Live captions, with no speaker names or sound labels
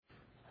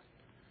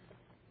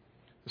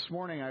This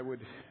morning I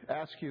would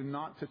ask you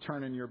not to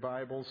turn in your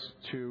Bibles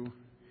to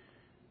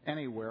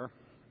anywhere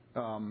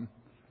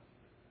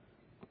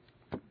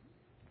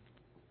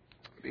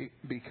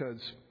because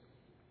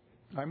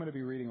I'm going to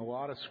be reading a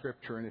lot of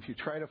Scripture, and if you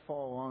try to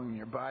follow along in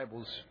your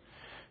Bibles,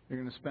 you're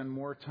going to spend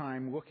more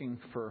time looking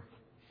for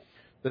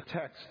the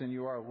text than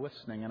you are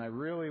listening. And I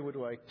really would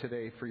like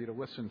today for you to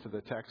listen to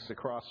the text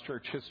across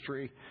church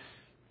history.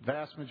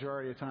 Vast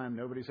majority of the time,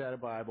 nobody's had a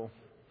Bible,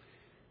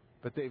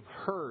 but they've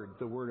heard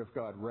the Word of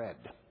God read.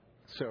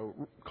 So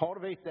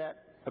cultivate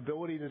that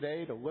ability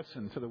today to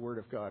listen to the Word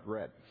of God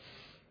read.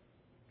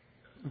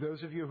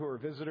 Those of you who are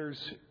visitors,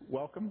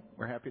 welcome.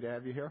 We're happy to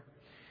have you here.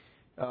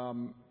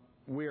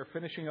 We are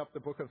finishing up the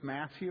book of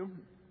Matthew.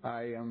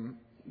 I am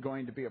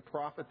going to be a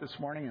prophet this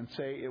morning and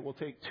say it will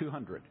take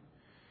 200.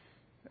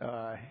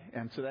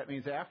 And so that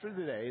means after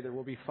today, there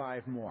will be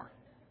 5 more.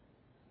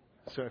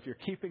 So if you're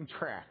keeping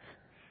track,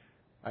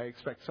 I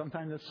expect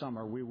sometime this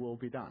summer we will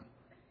be done.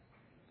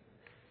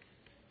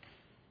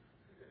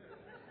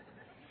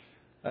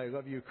 I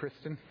love you,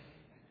 Kristen.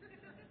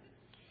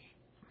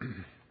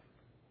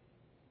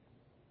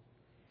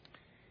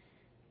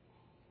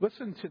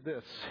 Listen to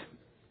this.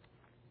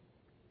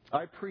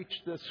 I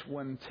preached this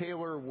when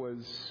Taylor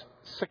was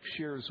 6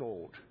 years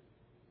old.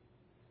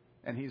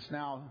 And he's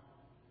now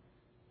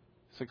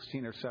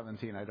 16 or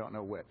 17, I don't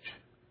know which.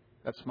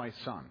 That's my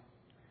son.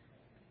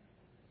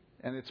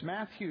 And it's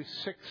Matthew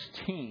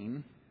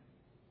 16,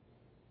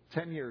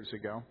 10 years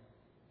ago,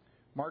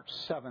 March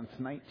 7th,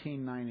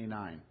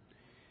 1999.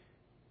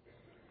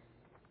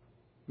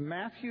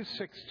 Matthew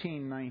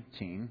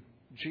 16:19,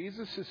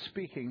 Jesus is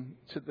speaking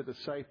to the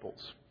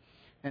disciples,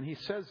 and he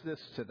says this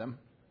to them.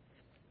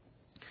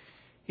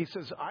 He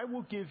says, I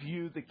will give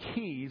you the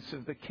keys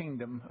of the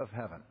kingdom of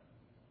heaven.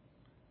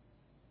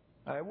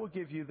 I will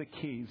give you the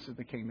keys of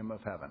the kingdom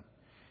of heaven.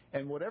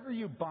 And whatever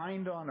you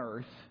bind on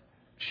earth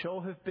shall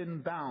have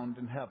been bound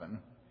in heaven,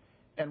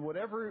 and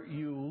whatever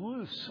you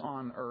loose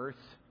on earth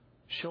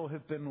shall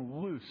have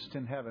been loosed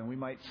in heaven. We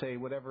might say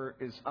whatever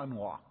is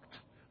unlocked.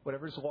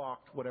 Whatever's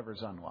locked,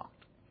 whatever's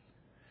unlocked.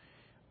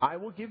 I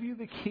will give you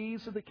the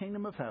keys of the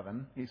kingdom of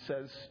heaven, he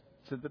says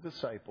to the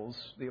disciples,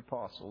 the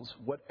apostles.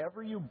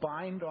 Whatever you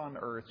bind on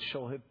earth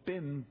shall have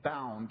been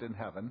bound in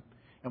heaven,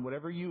 and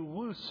whatever you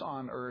loose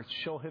on earth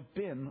shall have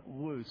been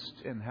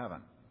loosed in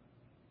heaven.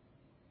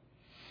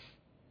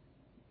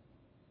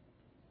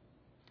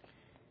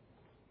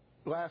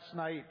 Last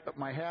night,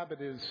 my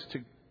habit is to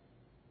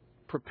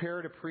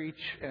prepare to preach,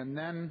 and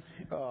then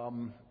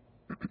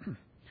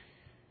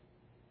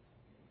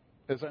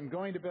as I'm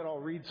going to bed, I'll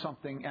read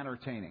something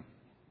entertaining.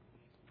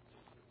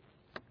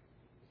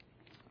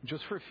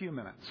 Just for a few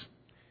minutes.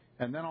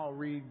 And then I'll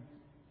read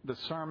the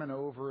sermon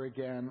over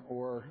again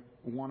or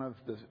one of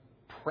the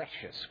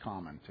precious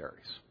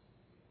commentaries.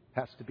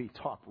 Has to be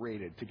top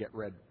rated to get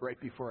read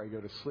right before I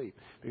go to sleep.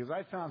 Because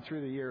I found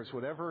through the years,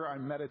 whatever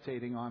I'm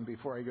meditating on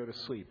before I go to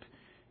sleep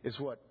is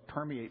what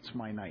permeates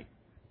my night.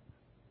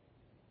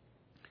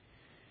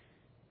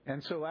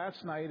 And so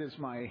last night, as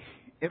my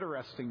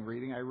interesting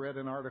reading, I read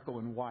an article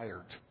in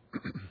Wired.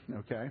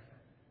 Okay?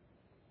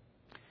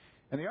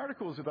 And the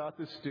article is about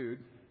this dude,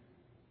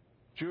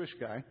 Jewish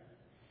guy,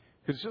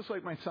 who's just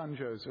like my son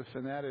Joseph,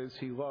 and that is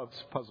he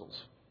loves puzzles.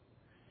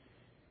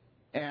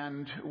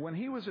 And when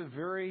he was a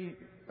very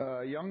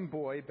young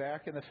boy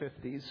back in the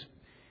 50s,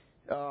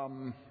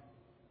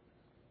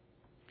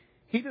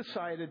 he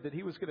decided that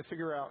he was going to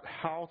figure out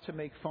how to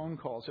make phone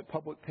calls at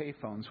public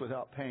payphones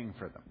without paying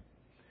for them.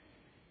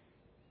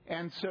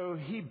 And so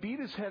he beat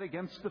his head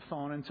against the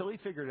phone until he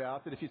figured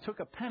out that if you took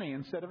a penny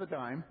instead of a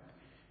dime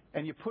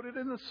and you put it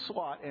in the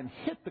slot and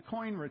hit the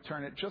coin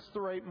return at just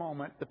the right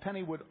moment, the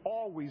penny would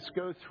always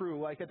go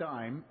through like a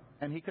dime,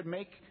 and he could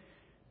make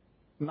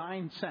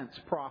 9 cents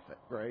profit,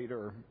 right,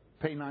 or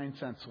pay 9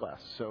 cents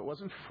less. So it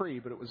wasn't free,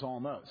 but it was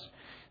almost.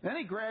 Then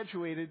he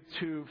graduated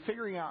to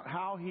figuring out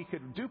how he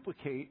could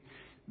duplicate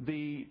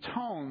the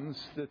tones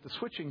that the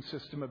switching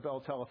system of Bell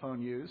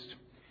Telephone used,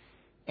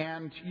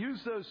 and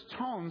use those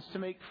tones to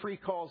make free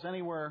calls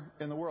anywhere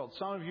in the world.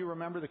 Some of you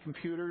remember the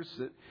computers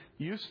that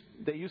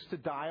they used to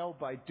dial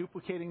by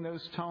duplicating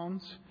those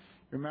tones.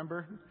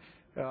 Remember?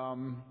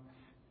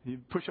 You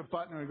push a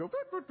button and it would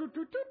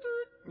go,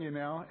 you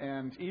know,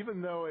 and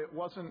even though it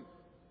wasn't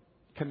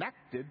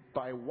connected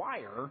by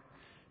wire,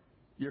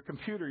 your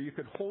computer, you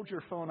could hold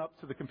your phone up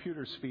to the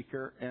computer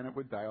speaker and it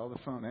would dial the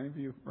phone. Any of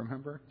you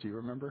remember? Do you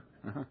remember?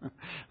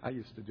 I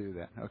used to do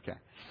that. Okay.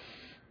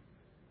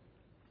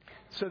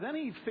 So then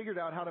he figured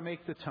out how to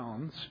make the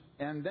tones,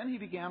 and then he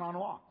began on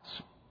locks.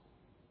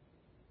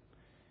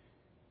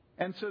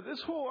 And so this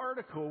whole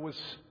article was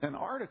an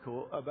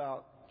article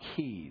about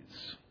keys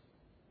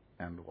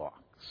and locks.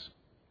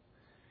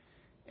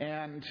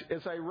 And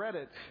as I read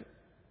it,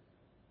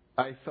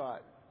 I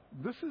thought,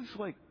 this is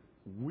like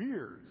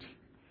weird.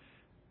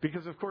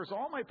 Because, of course,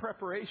 all my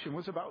preparation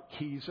was about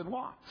keys and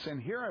locks. And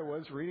here I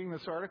was reading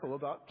this article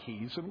about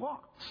keys and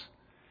locks.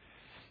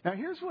 Now,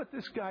 here's what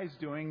this guy's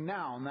doing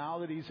now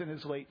that he's in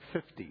his late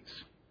 50s.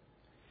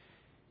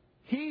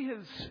 He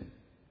has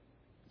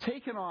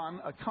taken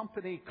on a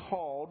company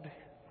called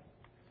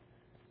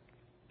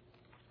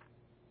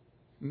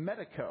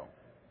Medico,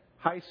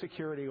 high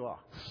security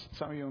locks.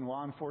 Some of you in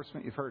law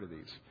enforcement, you've heard of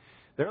these.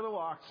 They're the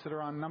locks that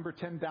are on number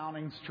 10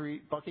 Downing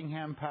Street,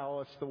 Buckingham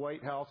Palace, the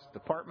White House,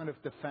 Department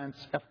of Defense,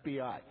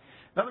 FBI.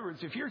 In other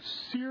words, if you're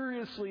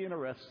seriously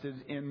interested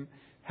in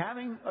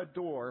having a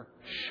door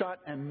shut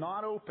and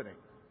not opening,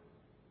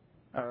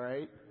 all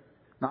right,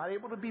 not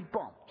able to be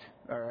bumped,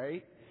 all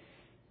right,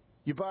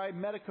 you buy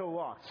Medico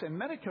locks. And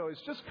Medico has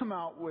just come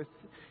out with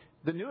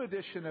the new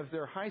edition of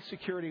their high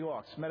security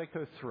locks,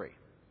 Medico 3.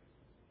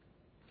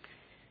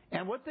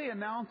 And what they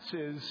announce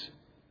is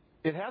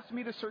it has to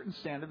meet a certain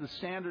standard. The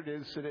standard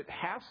is that it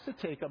has to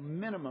take a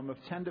minimum of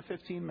 10 to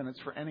 15 minutes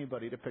for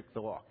anybody to pick the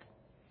lock.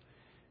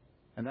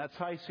 And that's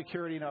high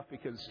security enough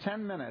because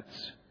 10 minutes,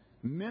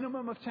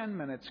 minimum of 10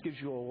 minutes, gives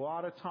you a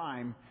lot of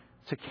time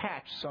to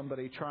catch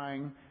somebody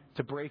trying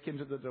to break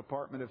into the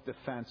Department of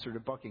Defense or to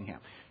Buckingham.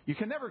 You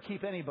can never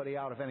keep anybody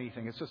out of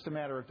anything. It's just a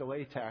matter of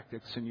delay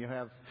tactics, and you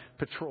have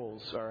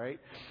patrols, all right?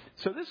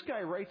 So this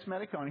guy writes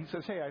Medico, and he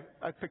says, hey,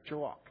 I picked your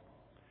lock.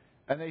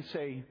 And they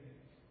say,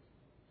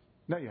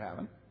 no, you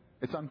haven't.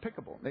 It's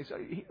unpickable. They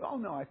say, oh,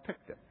 no, I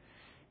picked it.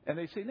 And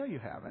they say, no, you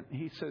haven't.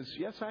 He says,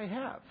 yes, I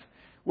have.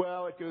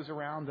 Well, it goes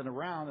around and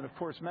around. And, of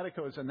course,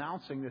 Medico is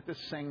announcing that this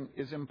thing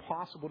is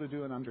impossible to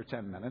do in under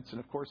 10 minutes. And,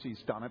 of course,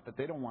 he's done it, but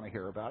they don't want to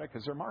hear about it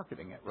because they're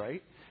marketing it,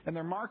 right? And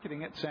they're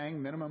marketing it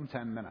saying minimum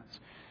 10 minutes.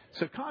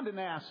 So Condé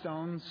Nast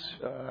owns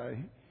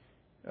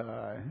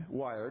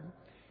Wired.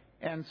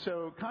 And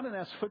so Condé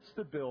Nast foots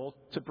the bill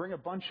to bring a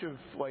bunch of,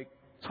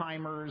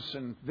 timers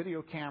and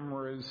video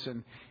cameras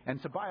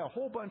and to buy a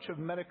whole bunch of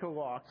Medico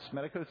locks,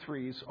 Medico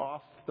 3s,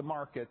 off the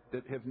market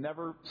that have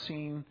never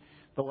seen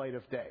the light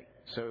of day.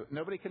 So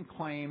nobody can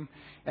claim,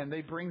 and they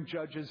bring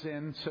judges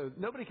in, so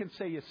nobody can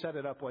say you set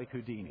it up like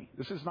Houdini.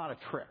 This is not a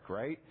trick,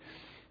 right?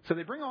 So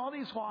they bring all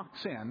these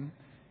locks in,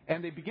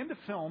 and they begin to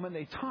film, and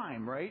they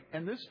time, right?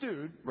 And this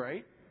dude,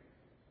 right,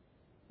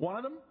 one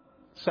of them,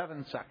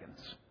 7 seconds.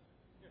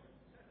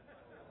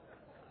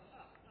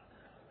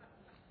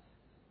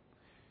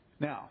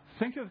 Now,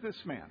 think of this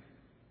man.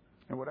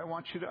 And what I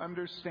want you to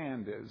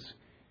understand is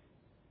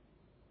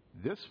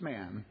this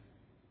man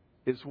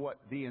is what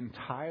the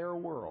entire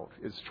world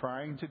is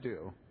trying to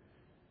do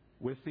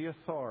with the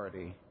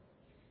authority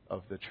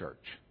of the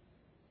church.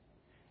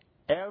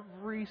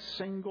 Every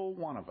single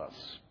one of us,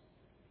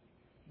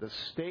 the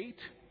state,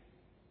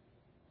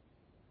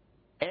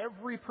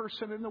 every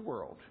person in the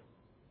world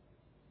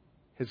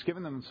has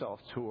given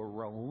themselves to a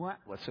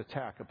relentless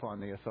attack upon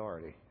the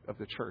authority of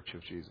the church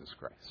of Jesus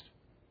Christ.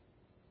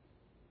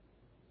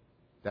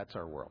 That's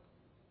our world.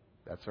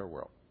 That's our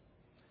world.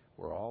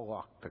 We're all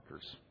lock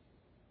pickers.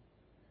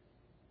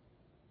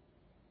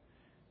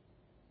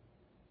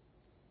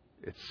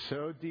 It's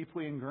so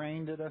deeply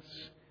ingrained in us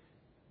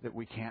that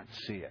we can't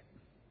see it.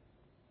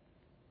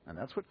 And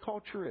that's what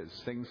culture is.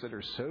 Things that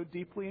are so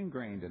deeply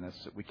ingrained in us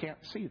that we can't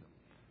see them.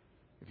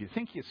 If you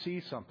think you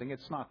see something,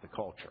 it's not the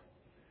culture.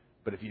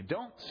 But if you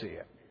don't see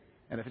it,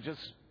 and if it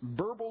just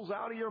burbles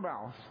out of your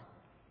mouth,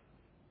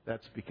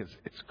 that's because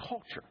it's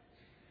culture.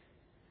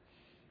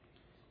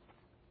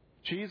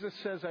 Jesus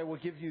says, I will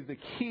give you the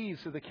keys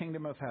of the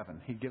kingdom of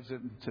heaven. He gives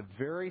it to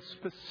very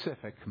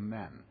specific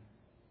men.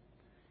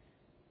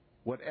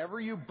 Whatever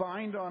you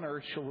bind on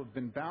earth shall have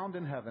been bound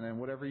in heaven, and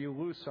whatever you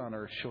loose on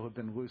earth shall have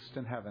been loosed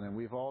in heaven. And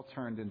we've all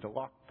turned into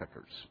lock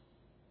pickers.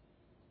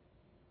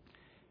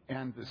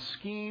 And the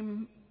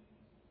scheme,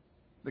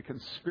 the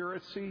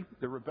conspiracy,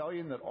 the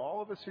rebellion that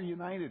all of us are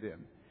united in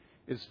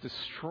is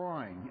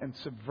destroying and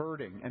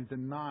subverting and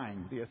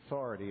denying the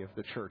authority of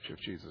the church of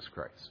Jesus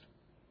Christ.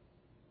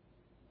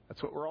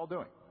 That's what we're all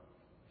doing.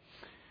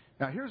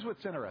 Now, here's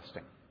what's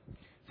interesting.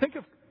 Think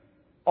of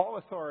all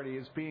authority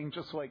as being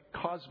just like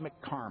cosmic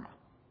karma.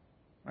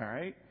 All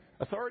right?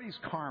 Authority is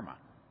karma.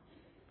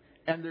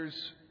 And there's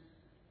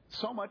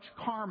so much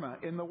karma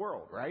in the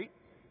world, right?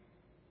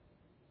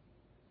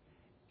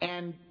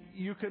 And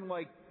you can,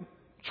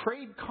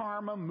 trade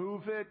karma,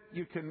 move it.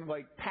 You can,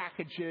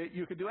 package it.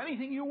 You can do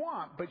anything you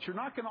want, but you're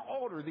not going to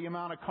alter the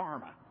amount of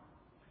karma.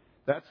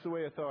 That's the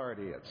way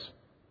authority is.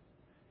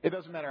 It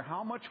doesn't matter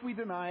how much we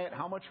deny it,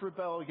 how much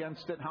rebel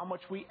against it, how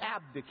much we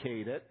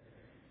abdicate it.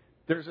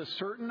 There's a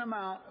certain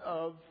amount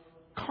of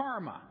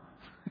karma.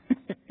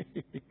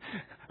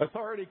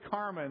 Authority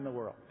karma in the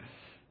world.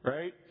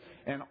 Right?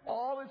 And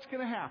all that's going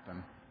to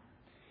happen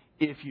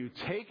if you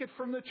take it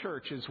from the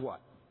church is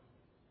what?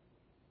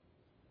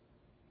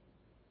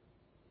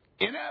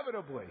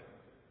 Inevitably.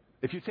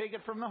 If you take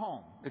it from the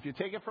home, if you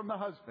take it from the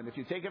husband, if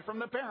you take it from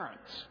the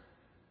parents,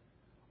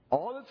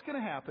 all that's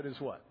going to happen is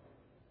what?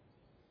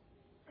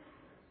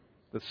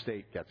 The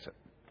state gets it.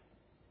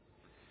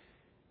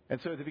 And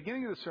so at the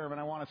beginning of the sermon,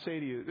 I want to say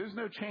to you, there's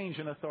no change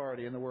in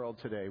authority in the world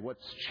today.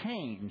 What's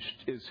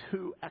changed is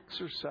who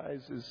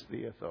exercises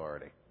the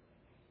authority.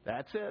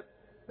 That's it.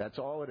 That's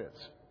all it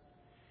is.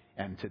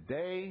 And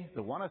today,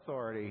 the one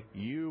authority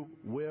you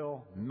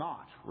will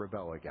not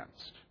rebel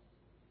against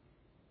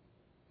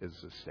is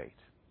the state.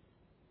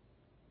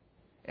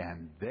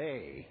 And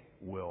they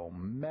will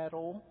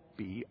meddle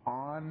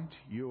beyond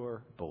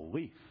your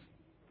belief.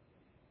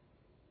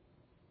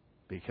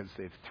 Because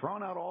they've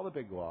thrown out all the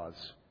big laws,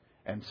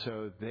 and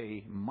so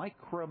they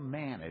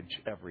micromanage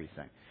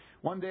everything.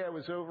 One day I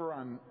was over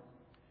on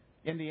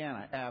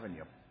Indiana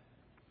Avenue,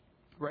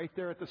 right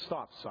there at the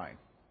stop sign.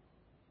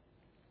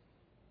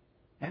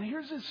 And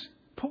here's this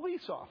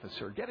police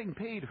officer getting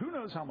paid, who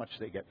knows how much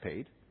they get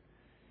paid.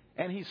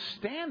 And he's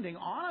standing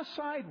on a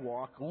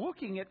sidewalk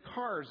looking at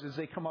cars as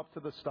they come up to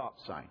the stop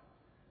sign.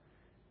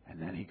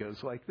 And then he goes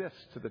like this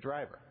to the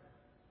driver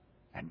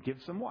and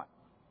gives them what?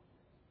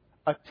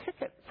 A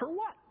ticket for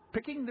what?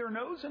 Picking their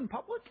nose in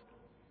public?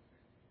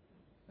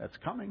 That's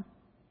coming.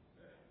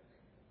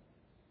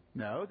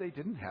 No, they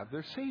didn't have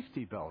their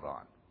safety belt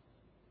on.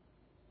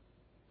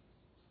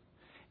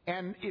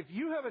 And if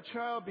you have a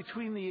child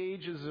between the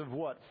ages of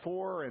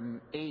 4 and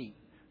 8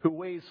 who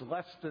weighs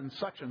less than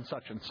such and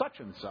such and such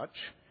and such,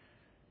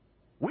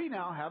 we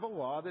now have a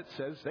law that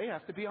says they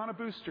have to be on a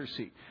booster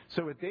seat.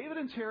 So with David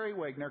and Terry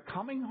Wagner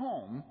coming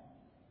home,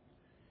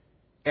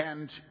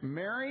 and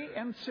Mary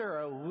and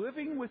Sarah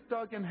living with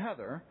Doug and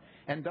Heather,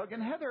 and Doug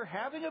and Heather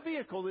having a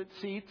vehicle that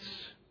seats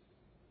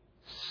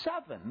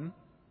 7,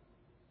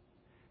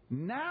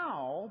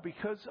 now,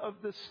 because of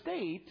the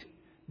state,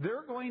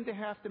 they're going to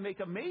have to make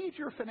a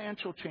major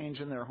financial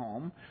change in their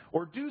home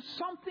or do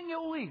something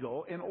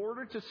illegal in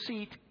order to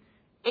seat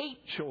 8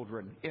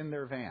 children in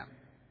their van.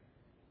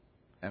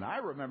 And I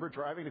remember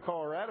driving to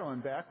Colorado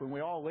and back when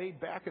we all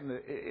laid back on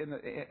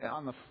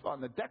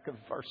the deck of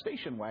our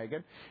station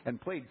wagon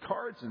and played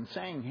cards and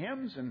sang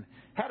hymns and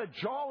had a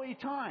jolly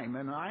time.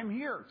 And I'm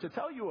here to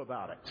tell you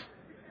about it.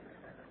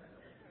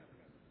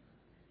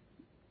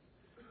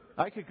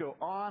 I could go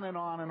on and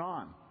on and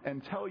on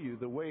and tell you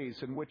the ways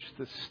in which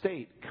the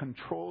state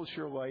controls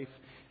your life,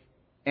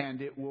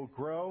 and it will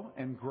grow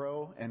and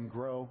grow and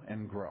grow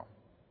and grow.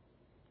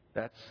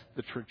 That's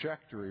the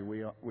trajectory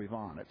we've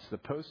on. It's the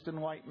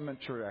post-Enlightenment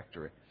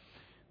trajectory.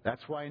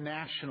 That's why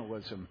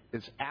nationalism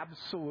is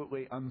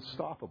absolutely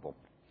unstoppable.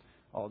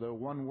 Although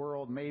one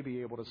world may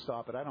be able to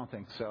stop it, I don't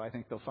think so. I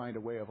think they'll find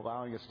a way of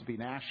allowing us to be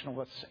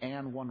nationalists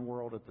and one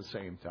world at the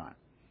same time.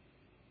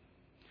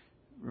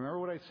 Remember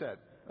what I said.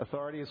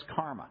 Authority is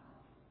karma.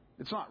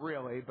 It's not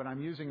really, but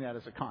I'm using that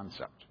as a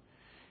concept.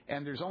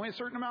 And there's only a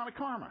certain amount of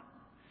karma.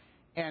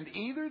 And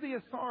either the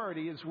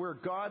authority is where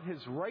God has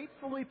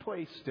rightfully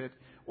placed it,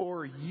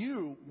 or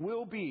you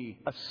will be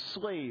a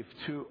slave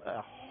to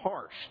a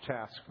harsh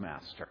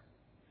taskmaster.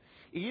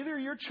 Either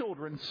your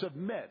children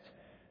submit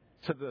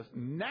to the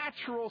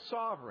natural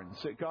sovereigns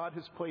that God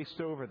has placed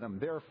over them,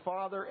 their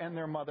father and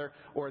their mother,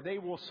 or they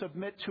will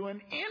submit to an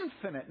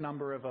infinite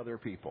number of other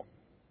people.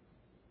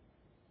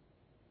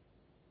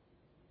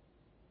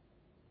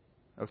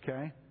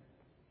 Okay?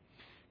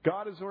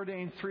 God has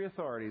ordained 3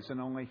 authorities and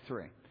only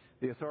 3.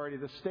 The authority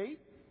of the state,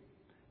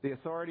 the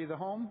authority of the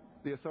home,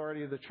 the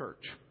authority of the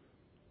church.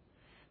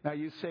 Now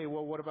you say,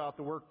 well, what about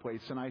the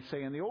workplace? And I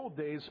say, in the old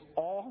days,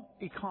 all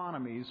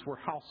economies were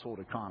household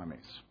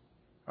economies.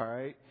 All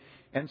right?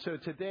 And so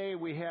today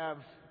we have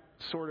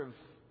sort of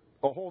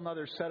a whole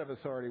other set of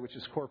authority, which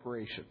is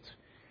corporations.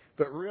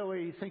 But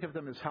really, think of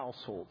them as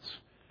households.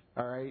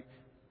 All right?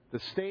 The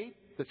state,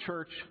 the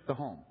church, the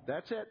home.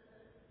 That's it.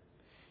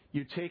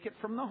 You take it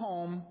from the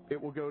home,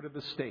 it will go to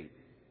the state.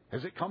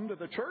 Has it come to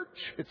the church?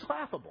 It's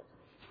laughable.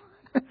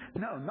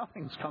 No,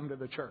 nothing's come to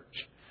the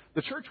church.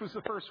 The church was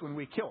the first one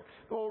we killed.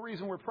 The whole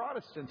reason we're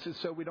Protestants is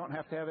so we don't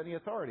have to have any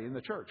authority in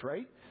the church,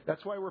 right?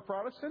 That's why we're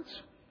Protestants?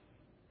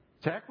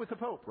 To heck with the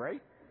Pope,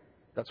 right?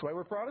 That's why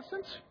we're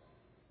Protestants?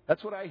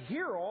 That's what I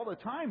hear all the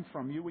time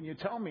from you when you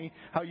tell me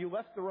how you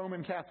left the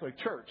Roman Catholic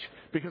Church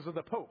because of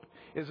the Pope.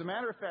 As a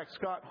matter of fact,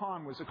 Scott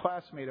Hahn was a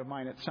classmate of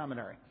mine at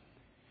seminary.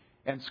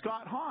 And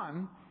Scott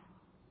Hahn,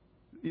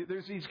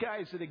 there's these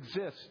guys that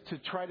exist to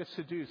try to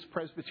seduce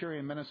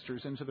Presbyterian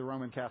ministers into the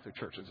Roman Catholic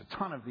Church. There's a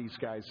ton of these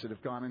guys that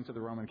have gone into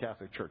the Roman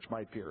Catholic Church,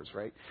 my peers,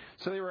 right?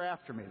 So they were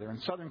after me. They're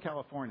in Southern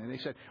California. And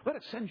they said, let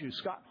us send you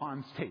Scott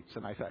Hahn's tapes.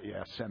 And I thought,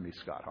 yeah, send me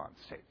Scott Hahn's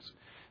tapes.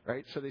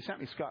 Right? So they sent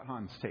me Scott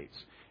Hahn's tapes.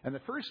 And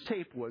the first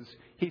tape was,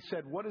 he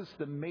said, what is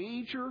the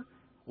major,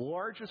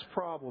 largest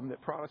problem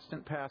that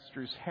Protestant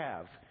pastors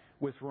have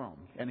with Rome?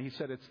 And he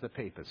said, it's the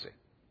papacy.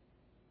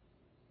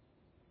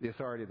 The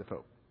authority of the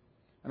Pope.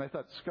 And I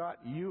thought, Scott,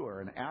 you are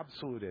an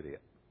absolute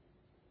idiot.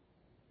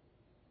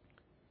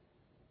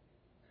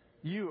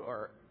 You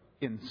are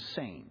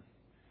insane.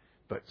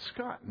 But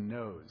Scott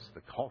knows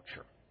the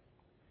culture.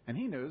 And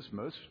he knows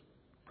most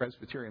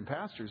Presbyterian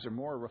pastors are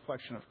more a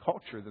reflection of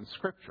culture than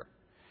Scripture.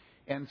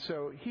 And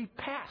so he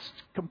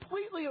passed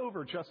completely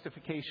over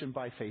justification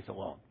by faith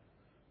alone.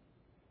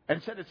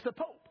 And said it's the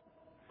Pope.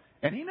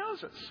 And he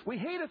knows us. We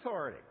hate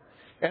authority.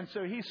 And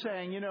so he's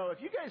saying,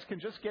 if you guys can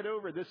just get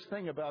over this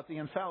thing about the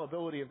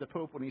infallibility of the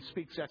Pope when he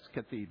speaks ex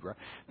cathedra,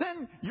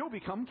 then you'll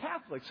become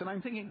Catholics. And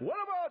I'm thinking, what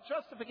about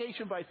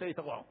justification by faith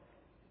alone?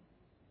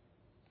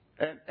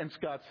 And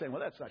Scott's saying,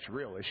 well, that's not your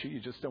real issue. You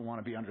just don't want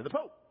to be under the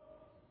Pope.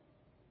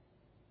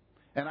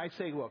 And I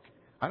say, look,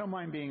 I don't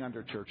mind being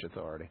under church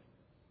authority.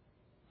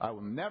 I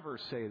will never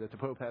say that the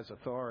Pope has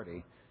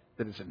authority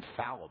that is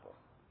infallible.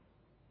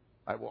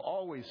 I will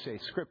always say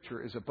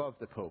Scripture is above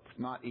the Pope,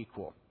 not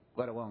equal,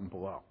 let alone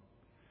below.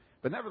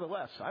 But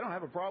nevertheless, I don't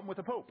have a problem with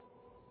the Pope.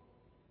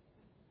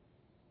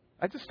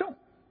 I just don't.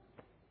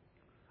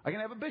 I can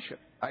have a bishop.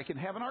 I can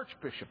have an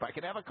archbishop. I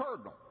can have a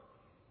cardinal.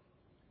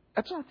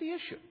 That's not the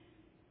issue.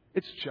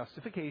 It's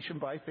justification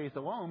by faith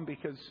alone,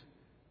 because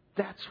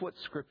that's what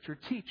Scripture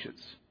teaches.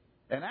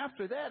 And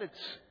after that, it's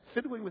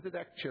fiddling with the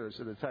deck chairs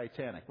of the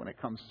Titanic when it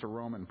comes to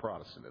Roman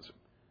Protestantism.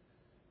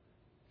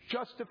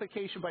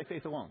 Justification by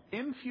faith alone.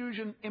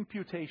 Infusion,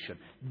 imputation.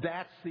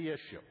 That's the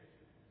issue.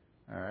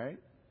 All right?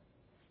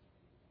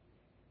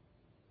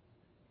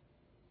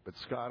 But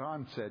Scott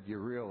Hahn said your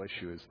real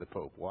issue is the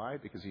Pope. Why?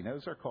 Because he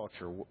knows our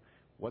culture.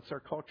 What's our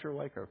culture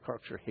like? Our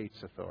culture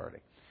hates authority.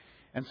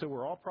 And so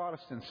we're all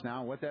Protestants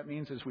now. What that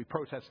means is we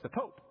protest the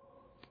Pope.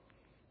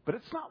 But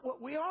it's not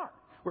what we are.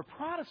 We're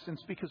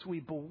Protestants because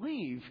we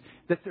believe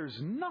that there's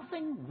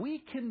nothing we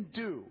can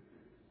do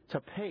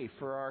to pay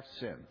for our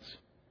sins.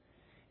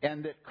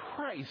 And that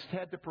Christ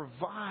had to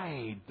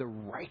provide the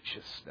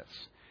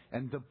righteousness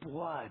and the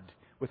blood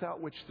without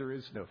which there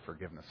is no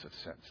forgiveness of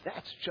sins.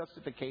 That's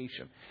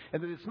justification.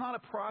 And that it's not a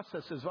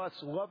process of us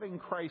loving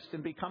Christ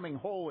and becoming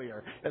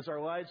holier as our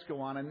lives go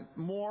on and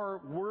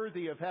more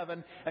worthy of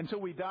heaven until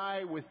we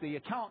die with the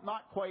account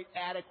not quite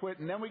adequate,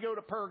 and then we go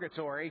to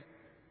purgatory.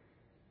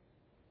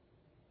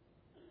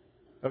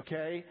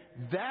 Okay?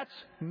 That's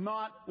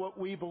not what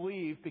we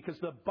believe, because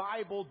the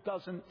Bible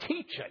doesn't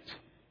teach it.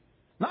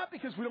 Not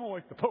because we don't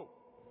like the Pope,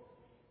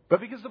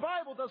 but because the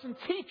Bible doesn't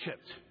teach it.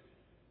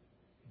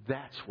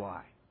 That's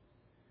why.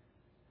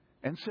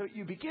 And so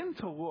you begin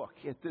to look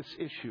at this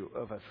issue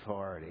of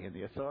authority and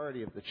the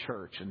authority of the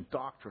church and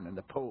doctrine and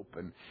the Pope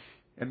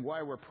and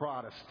why we're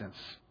Protestants.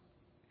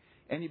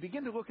 And you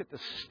begin to look at the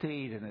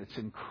state and its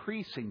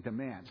increasing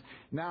demands.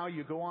 Now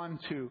you go on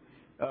to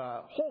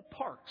whole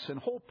parks, and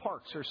whole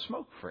parks are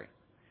smoke-free.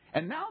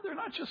 And now they're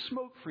not just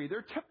smoke-free,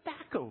 they're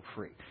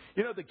tobacco-free.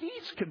 You know, the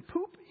geese can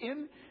poop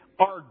in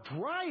our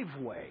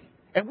driveway,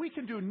 and we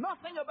can do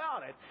nothing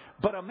about it,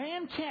 but a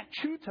man can't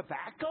chew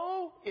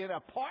tobacco in a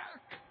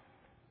park?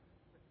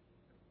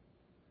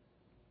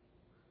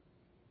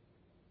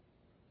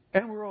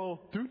 And we're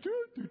all, do-do,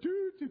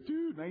 do-do,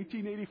 do-do,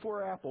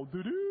 1984 Apple,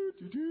 do-do,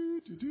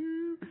 do-do,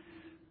 do-do.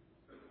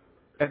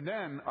 And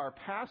then our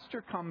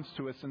pastor comes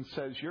to us and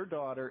says, your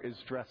daughter is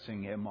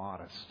dressing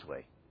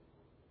immodestly.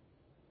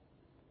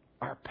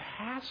 Our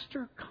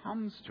pastor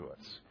comes to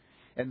us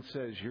and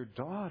says, your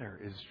daughter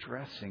is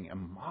dressing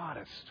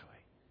immodestly.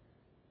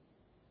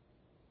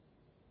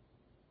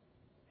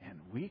 And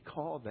we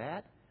call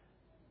that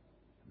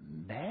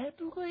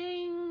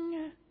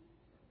meddling?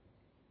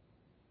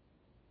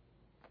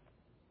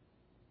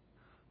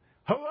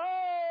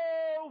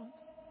 Hello?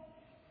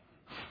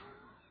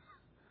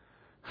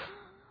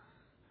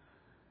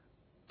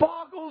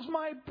 Boggles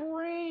my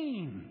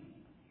brain.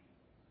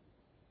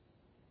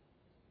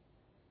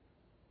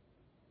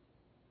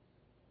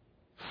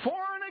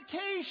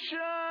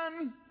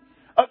 Fornication,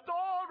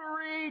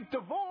 adultery,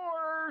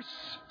 divorce,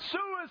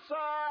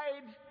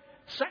 suicide,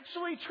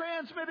 sexually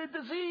transmitted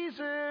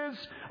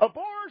diseases,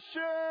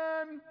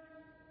 abortion.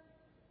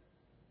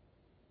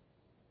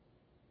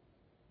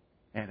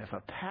 And if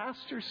a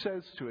pastor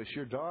says to us,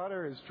 your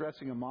daughter is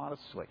dressing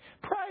immodestly,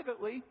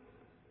 privately,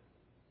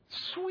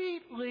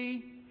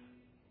 sweetly,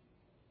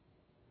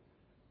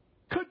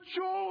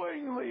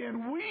 cajolingly,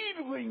 and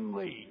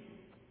wheedlingly,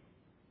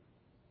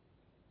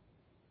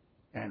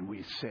 and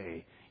we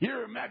say,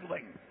 you're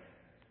meddling.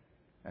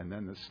 And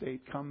then the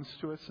state comes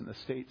to us and the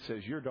state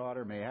says, your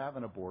daughter may have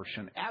an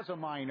abortion as a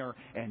minor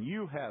and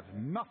you have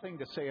nothing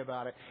to say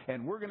about it.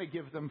 And we're going to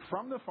give them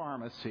from the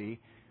pharmacy,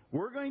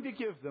 we're going to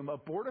give them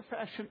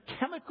abortifacient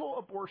chemical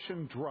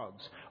abortion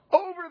drugs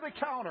over the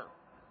counter.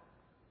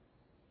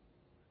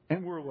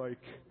 And we're like,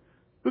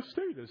 the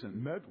state isn't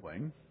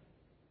meddling.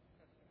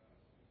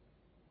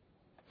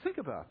 Think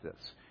about this.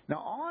 Now,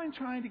 all I'm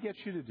trying to get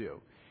you to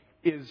do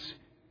is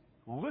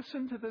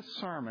listen to this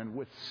sermon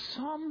with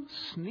some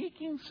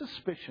sneaking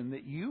suspicion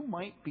that you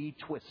might be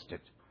twisted.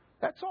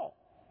 That's all.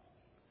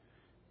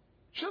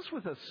 Just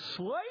with a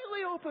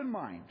slightly open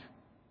mind.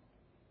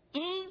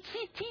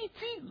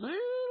 Eensy-teensy, little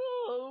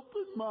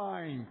open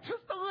mind.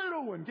 Just a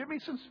little one. Give me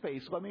some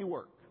space. Let me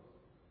work.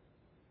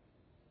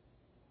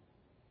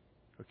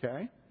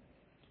 Okay?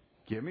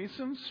 Give me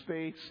some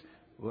space.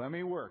 Let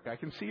me work. I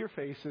can see your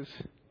faces.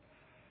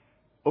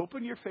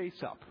 Open your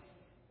face up.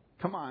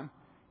 Come on.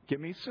 Give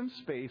me some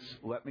space.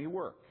 Let me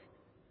work.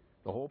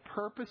 The whole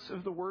purpose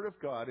of the Word of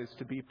God is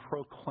to be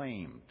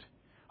proclaimed.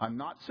 I'm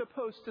not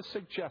supposed to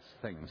suggest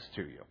things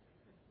to you.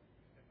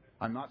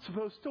 I'm not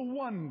supposed to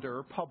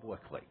wonder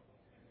publicly.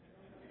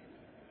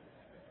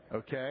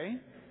 Okay?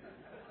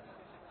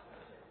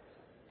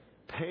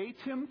 Pay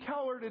Tim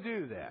Keller to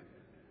do that.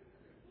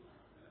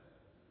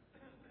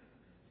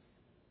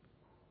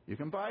 You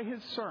can buy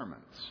his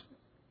sermons.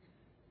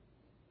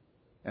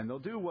 And they'll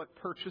do what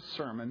purchased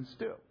sermons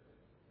do.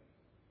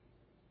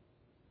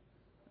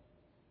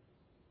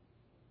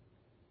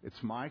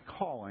 It's my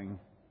calling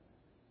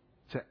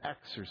to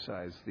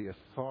exercise the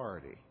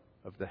authority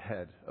of the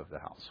head of the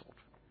household.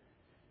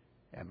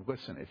 And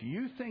listen, if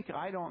you think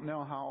I don't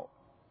know how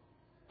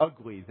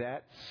ugly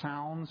that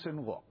sounds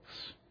and looks,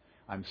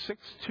 I'm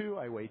 6'2",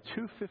 I weigh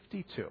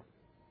 252.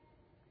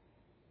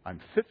 I'm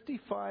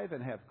 55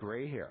 and have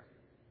gray hair.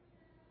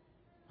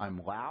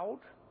 I'm loud.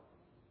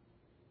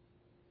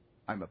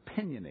 I'm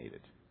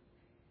opinionated.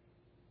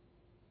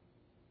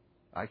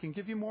 I can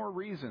give you more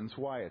reasons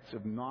why it's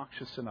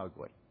obnoxious and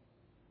ugly.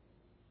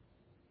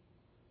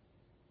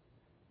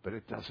 But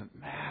it doesn't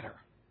matter.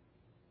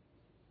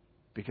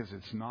 Because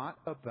it's not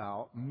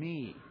about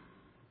me.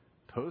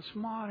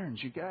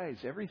 Postmoderns, you guys,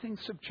 everything's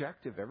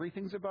subjective.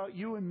 Everything's about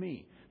you and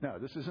me. No,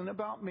 this isn't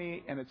about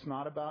me, and it's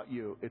not about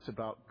you. It's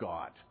about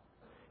God.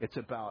 It's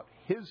about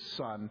His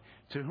Son,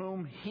 to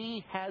whom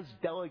He has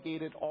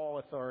delegated all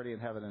authority in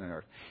heaven and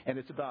earth. And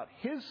it's about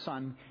His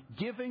Son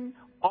giving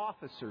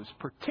officers,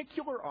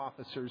 particular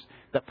officers,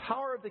 the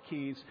power of the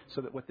keys, so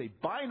that what they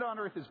bind on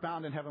earth is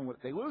bound in heaven, what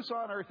they loose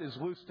on earth is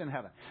loosed in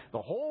heaven.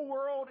 The whole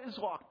world is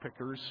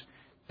lockpickers,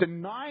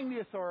 denying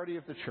the authority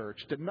of the church,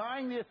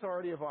 denying the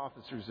authority of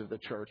officers of the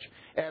church,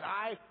 and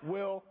I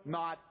will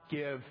not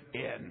give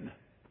in.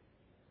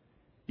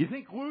 You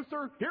think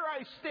Luther? Here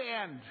I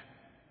stand.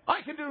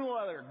 I can do no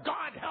other.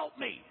 God help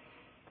me.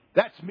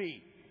 That's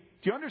me.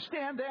 Do you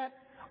understand that?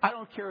 I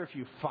don't care if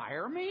you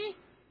fire me.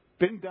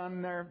 Been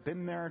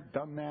there,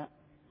 done that.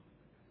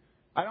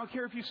 I don't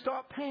care if you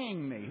stop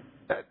paying me.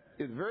 At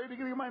the very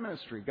beginning of my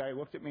ministry, a guy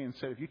looked at me and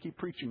said, if you keep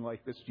preaching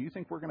like this, do you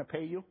think we're going to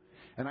pay you?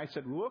 And I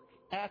said, look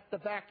at the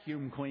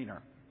vacuum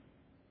cleaner.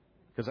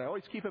 Because I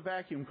always keep a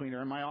vacuum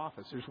cleaner in my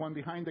office. There's one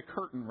behind the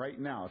curtain right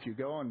now. If you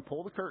go and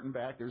pull the curtain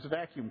back, there's a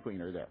vacuum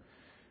cleaner there.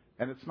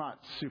 And it's not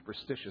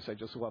superstitious. I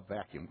just love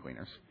vacuum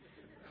cleaners.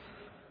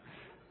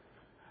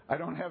 I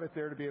don't have it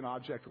there to be an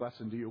object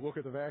lesson. Do you look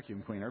at the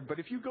vacuum cleaner? But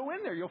if you go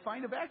in there, you'll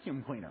find a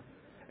vacuum cleaner.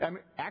 And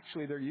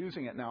actually, they're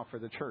using it now for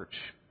the church.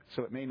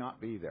 So it may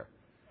not be there.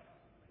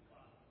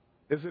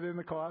 Is it in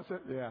the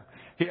closet? Yeah.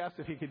 He asked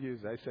if he could use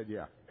it. I said,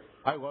 yeah.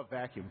 I love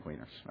vacuum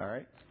cleaners. All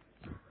right?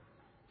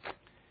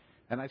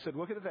 And I said,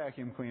 look at the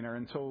vacuum cleaner.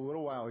 Until a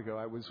little while ago,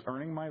 I was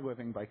earning my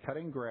living by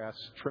cutting grass,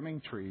 trimming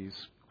trees,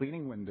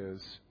 cleaning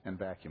windows, and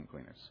vacuum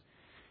cleaners.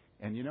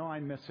 And you know I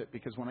miss it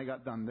because when I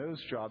got done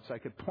those jobs, I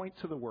could point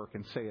to the work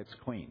and say it's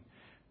clean.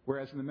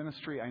 Whereas in the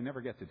ministry, I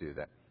never get to do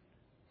that.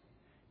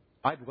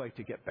 I'd like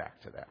to get back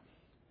to that.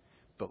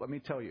 But let me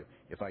tell you,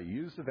 if I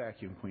use the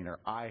vacuum cleaner,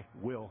 I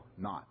will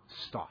not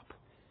stop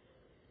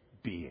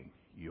being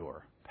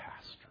your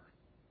pastor.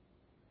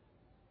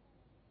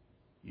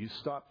 You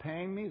stop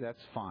paying me,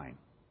 that's fine.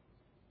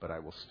 But I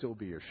will still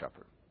be your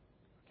shepherd.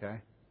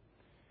 Okay?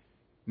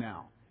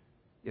 Now,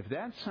 if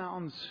that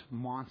sounds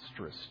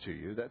monstrous to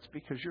you, that's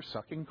because you're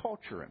sucking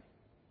culture in.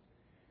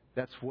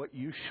 That's what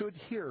you should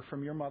hear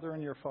from your mother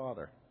and your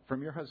father,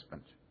 from your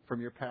husband,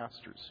 from your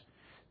pastors.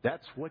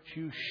 That's what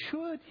you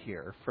should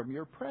hear from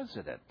your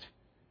president.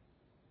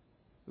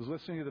 I was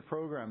listening to the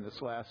program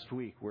this last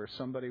week where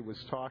somebody was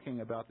talking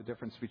about the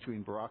difference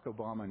between Barack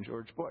Obama and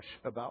George Bush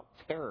about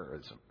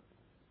terrorism.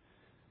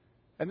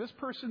 And this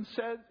person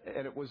said,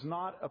 and it was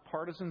not a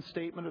partisan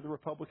statement of the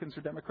Republicans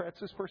or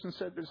Democrats, this person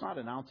said there's not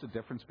an ounce of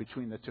difference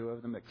between the two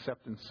of them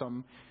except in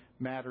some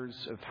matters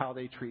of how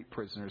they treat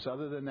prisoners.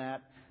 Other than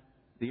that,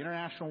 the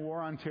international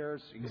war on terror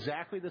is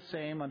exactly the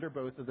same under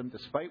both of them.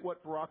 Despite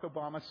what Barack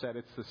Obama said,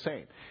 it's the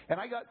same. And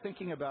I got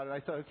thinking about it.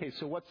 I thought, okay,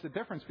 so what's the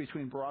difference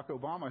between Barack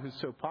Obama, who's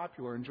so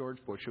popular, and George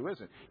Bush, who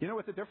isn't? You know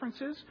what the difference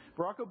is?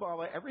 Barack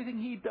Obama,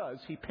 everything he does,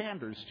 he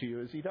panders to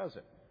you as he does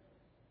it.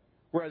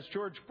 Whereas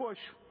George Bush,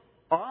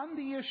 on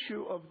the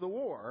issue of the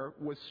war,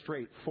 was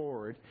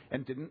straightforward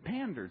and didn't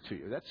pander to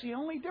you. That's the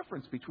only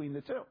difference between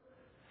the two.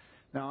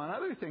 Now, on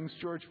other things,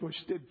 George Bush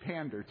did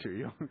pander to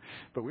you,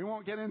 but we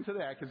won't get into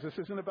that because this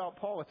isn't about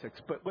politics.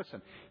 But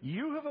listen,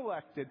 you have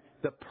elected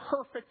the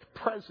perfect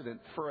president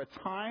for a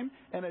time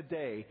and a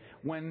day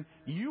when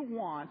you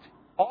want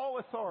all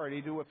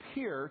authority to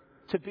appear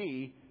to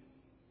be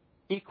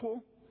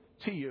equal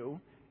to you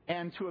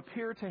and to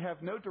appear to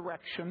have no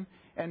direction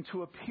and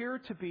to appear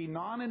to be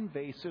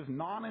non-invasive,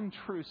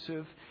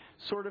 non-intrusive,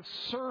 sort of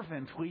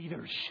servant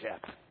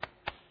leadership.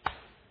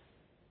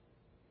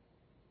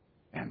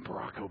 And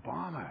Barack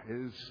Obama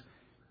is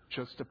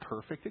just a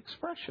perfect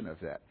expression of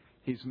that.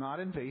 He's not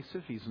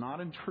invasive. He's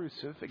not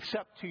intrusive,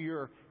 except to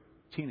your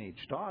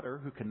teenage daughter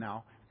who can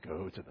now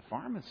go to the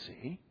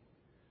pharmacy.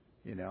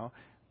 You know,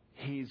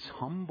 he's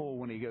humble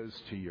when he goes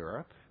to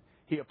Europe.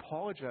 He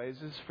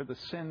apologizes for the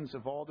sins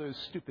of all those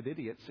stupid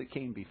idiots that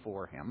came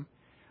before him.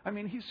 I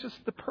mean, he's just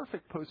the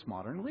perfect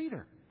postmodern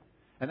leader.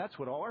 And that's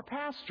what all our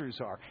pastors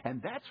are.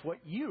 And that's what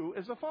you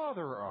as a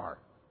father are.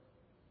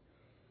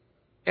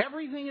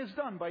 Everything is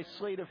done by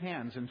sleight of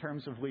hands in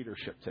terms of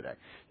leadership today.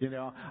 You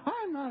know,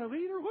 I'm not a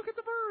leader. Look at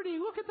the birdie.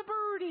 Look at the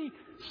birdie.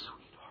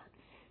 Sweetheart,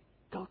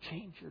 go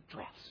change your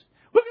dress.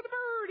 Look at the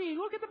birdie.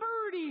 Look at the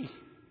birdie.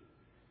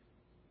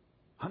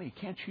 Honey,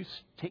 can't you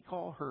take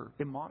all her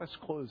immodest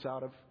clothes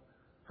out of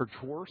her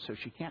drawer so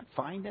she can't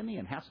find any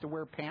and has to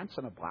wear pants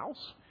and a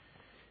blouse?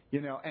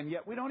 And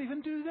yet we don't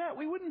even do that.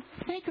 We wouldn't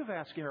think of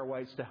asking our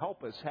wives to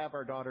help us have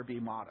our daughter be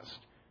modest.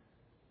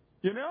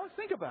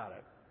 Think about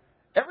it.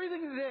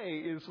 Everything today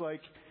is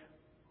like,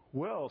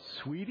 well,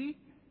 sweetie,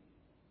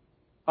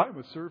 I'm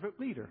a servant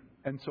leader,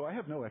 and so I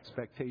have no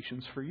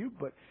expectations for you,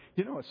 but,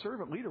 a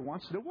servant leader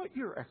wants to know what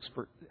your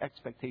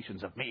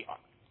expectations of me are.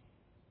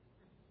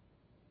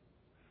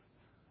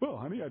 Well,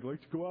 honey, I'd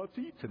like to go out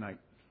to eat tonight.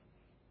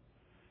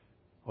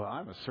 Well,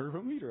 I'm a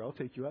servant leader. I'll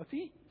take you out to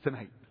eat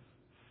tonight.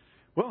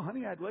 Well,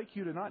 honey, I'd like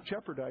you to not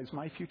jeopardize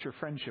my future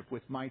friendship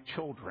with my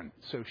children,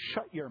 so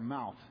shut your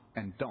mouth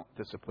and don't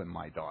discipline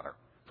my daughter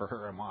for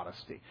her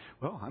immodesty.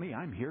 Well, honey,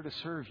 I'm here to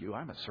serve you.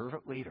 I'm a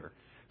servant leader.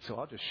 So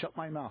I'll just shut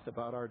my mouth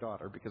about our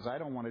daughter because I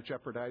don't want to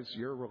jeopardize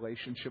your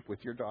relationship with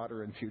your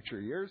daughter in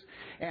future years.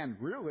 And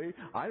really,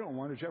 I don't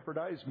want to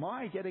jeopardize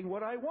my getting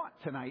what I want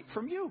tonight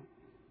from you.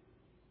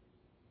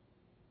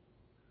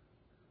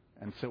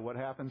 And so what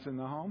happens in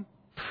the home?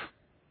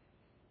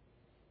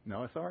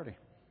 No authority.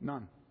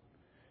 None.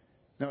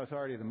 No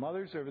authority of the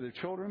mothers over their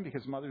children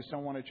because mothers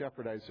don't want to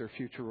jeopardize their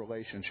future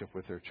relationship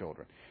with their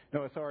children.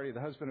 No authority of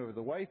the husband over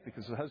the wife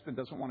because the husband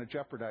doesn't want to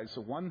jeopardize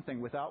the one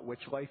thing without which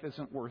life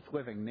isn't worth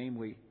living,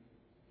 namely,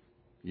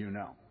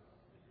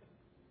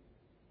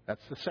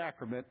 That's the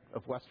sacrament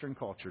of Western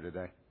culture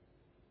today.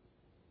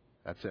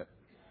 That's it.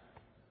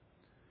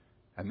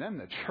 And then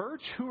the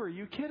church? Who are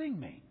you kidding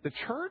me? The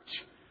church?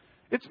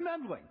 It's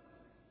meddling.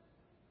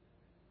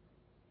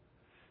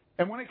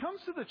 And when it comes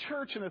to the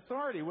church and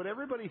authority, what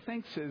everybody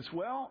thinks is,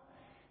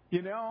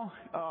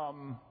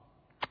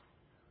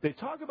 they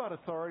talk about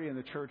authority in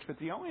the church, but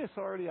the only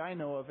authority I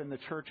know of in the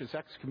church is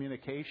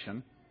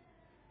excommunication.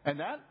 And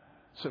that,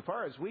 so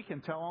far as we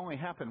can tell, only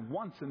happened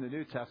once in the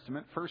New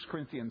Testament, 1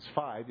 Corinthians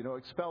 5,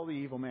 expel the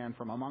evil man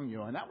from among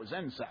you, and that was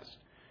incest.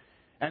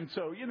 And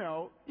so,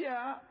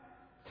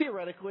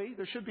 theoretically,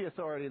 there should be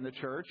authority in the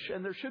church,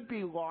 and there should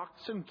be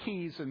locks and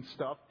keys and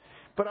stuff,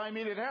 but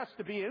it has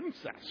to be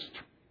incest.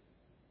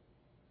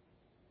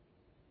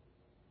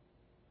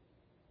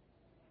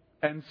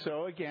 And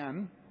so,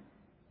 again,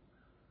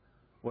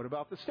 what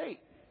about the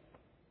state?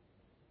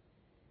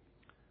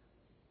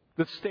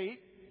 The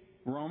state,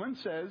 Romans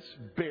says,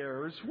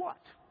 bears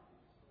what?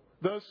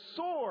 The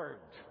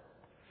sword.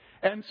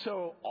 And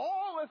so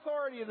all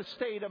authority of the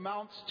state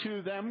amounts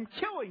to them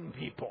killing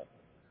people.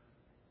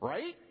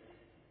 Right?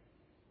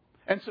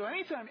 And so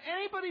anytime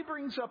anybody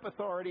brings up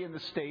authority in the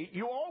state,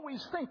 you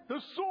always think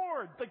the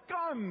sword, the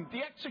gun,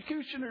 the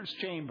executioner's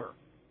chamber.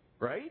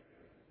 Right?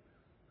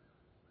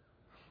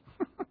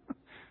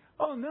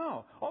 Oh,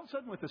 no. All of a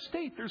sudden with the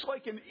state, there's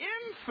like an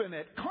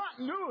infinite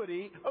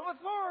continuity of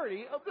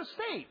authority of the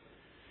state.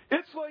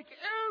 It's like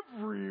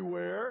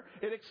everywhere.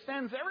 It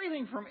extends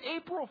everything from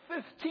April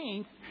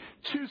 15th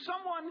to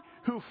someone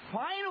who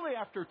finally,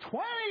 after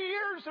 20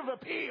 years of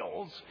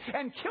appeals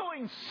and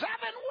killing 7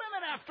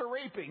 women after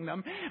raping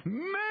them,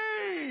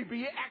 may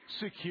be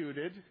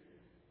executed.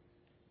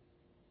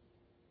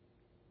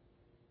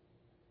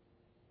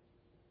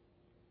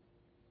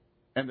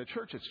 And the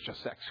church, it's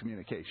just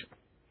excommunication.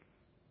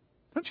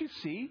 Don't you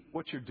see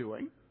what you're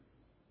doing?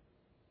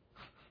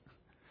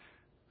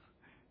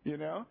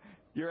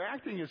 You're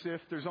acting as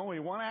if there's only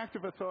one act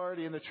of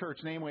authority in the church,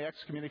 namely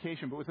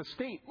excommunication. But with the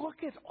state,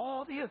 look at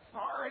all the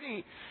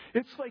authority.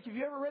 It's like, have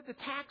you ever read the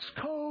tax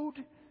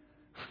code?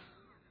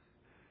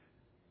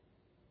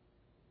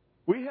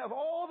 We have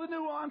all the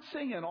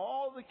nuancing and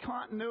all the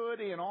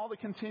continuity and all the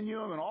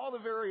continuum and all the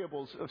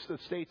variables of the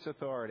state's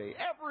authority.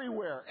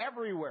 Everywhere.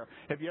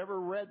 Have you ever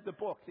read the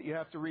book that you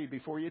have to read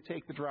before you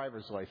take the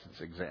driver's license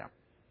exam?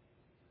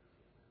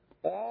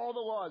 All the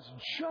laws,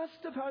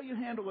 just of how you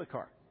handle a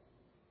car.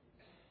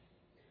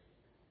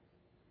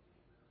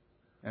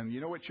 And you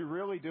know what you're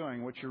really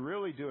doing? What you're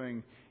really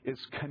doing is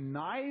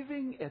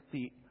conniving at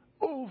the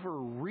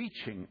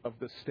overreaching of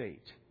the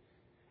state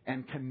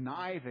and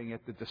conniving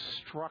at the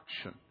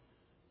destruction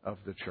of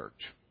the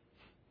church.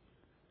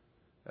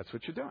 That's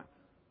what you're doing.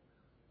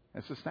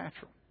 That's just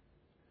natural.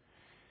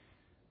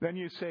 Then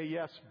you say,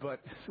 yes, but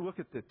look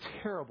at the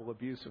terrible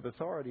abuse of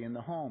authority in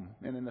the home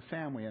and in the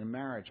family and in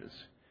marriages.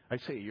 I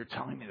say, you're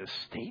telling me the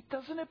state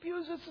doesn't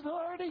abuse its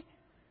authority?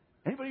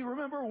 Anybody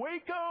remember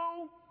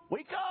Waco?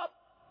 Wake up!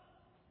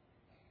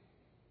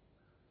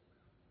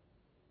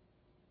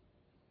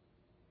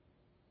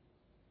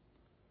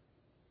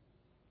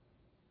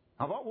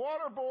 How about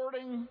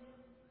waterboarding?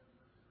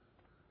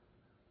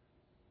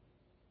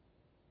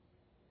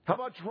 How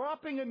about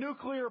dropping a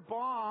nuclear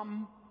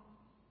bomb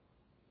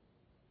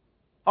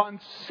on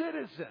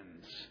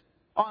citizens,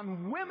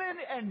 on women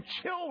and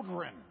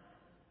children?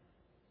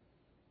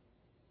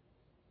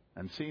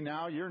 And see,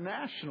 now your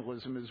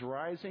nationalism is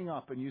rising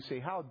up, and you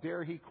say, how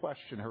dare he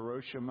question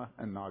Hiroshima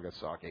and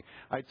Nagasaki?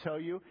 I tell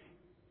you,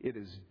 it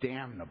is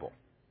damnable.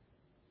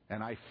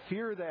 And I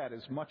fear that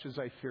as much as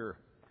I fear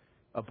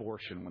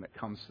abortion when it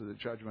comes to the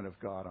judgment of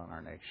God on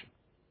our nation.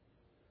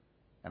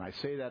 And I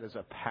say that as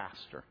a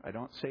pastor. I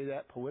don't say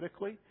that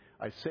politically.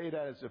 I say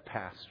that as a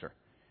pastor.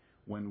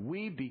 When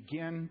we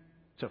begin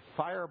to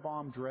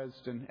firebomb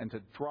Dresden and to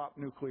drop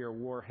nuclear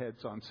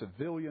warheads on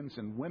civilians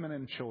and women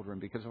and children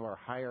because of our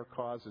higher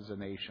cause as a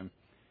nation,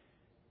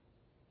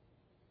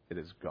 it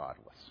is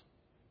godless.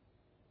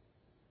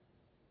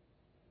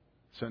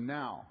 So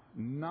now,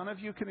 none of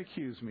you can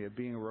accuse me of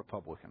being a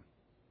Republican.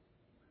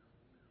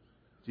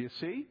 Do you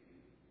see?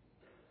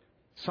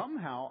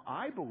 Somehow,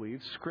 I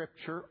believe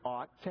Scripture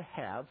ought to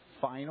have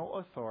final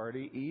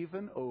authority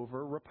even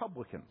over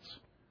Republicans.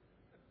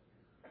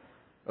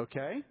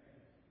 Okay?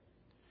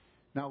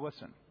 Now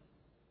listen.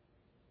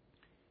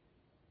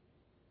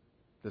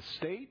 The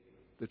state,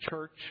 the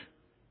church,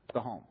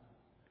 the home.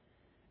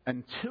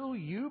 Until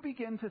you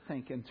begin to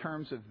think in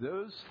terms of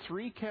those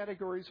three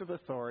categories of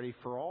authority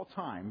for all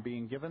time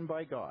being given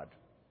by God,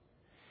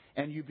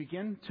 and you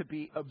begin to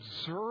be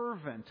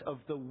observant of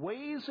the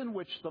ways in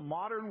which the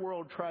modern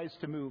world tries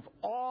to move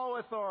all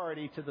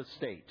authority to the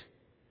state,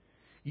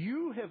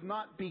 you have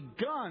not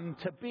begun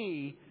to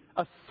be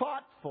a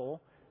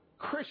thoughtful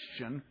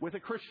Christian with a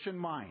Christian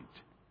mind.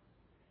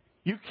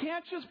 You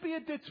can't just be a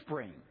ditz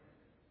brain.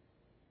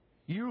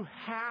 You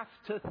have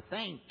to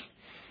think.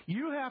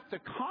 You have to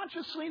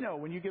consciously know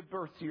when you give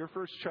birth to your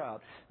first child,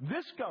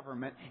 this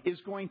government is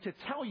going to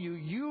tell you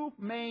you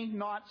may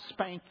not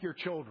spank your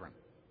children.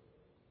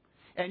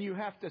 And you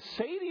have to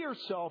say to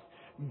yourself,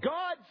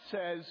 God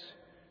says,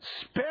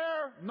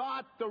 spare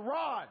not the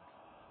rod.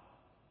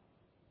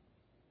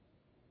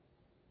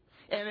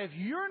 And if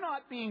you're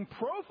not being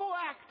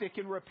prophylactic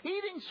in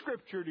repeating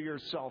Scripture to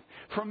yourself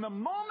from the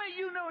moment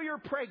you know you're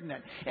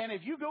pregnant, and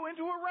if you go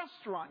into a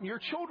restaurant and your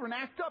children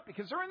act up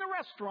because they're in the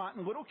restaurant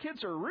and little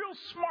kids are real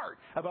smart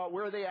about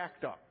where they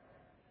act up,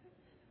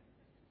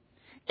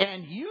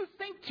 and you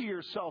think to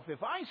yourself,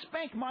 if I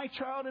spank my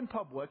child in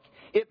public,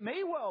 it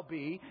may well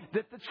be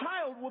that the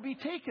child will be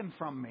taken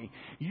from me.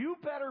 You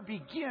better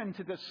begin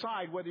to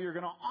decide whether you're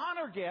going to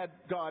honor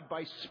God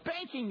by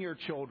spanking your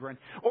children,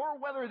 or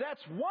whether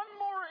that's one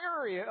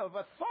more area of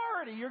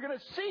authority you're going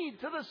to cede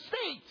to the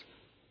state.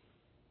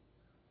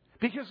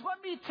 Because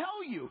let me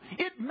tell you,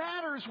 it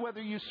matters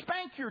whether you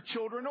spank your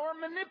children or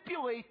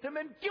manipulate them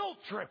and guilt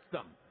trip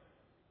them.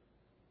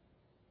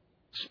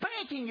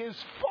 Spanking is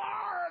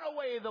far and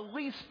away the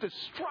least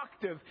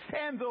destructive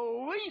and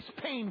the least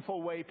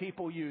painful way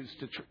people use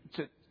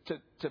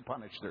to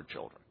punish their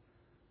children.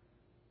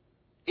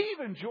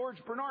 Even George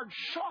Bernard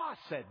Shaw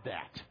said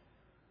that.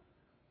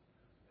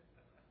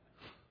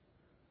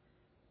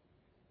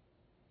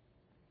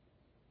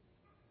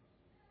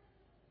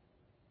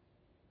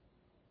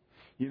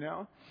 You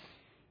know,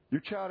 your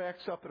child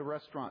acts up at a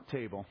restaurant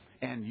table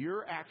and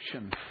your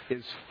action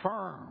is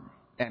firm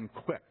and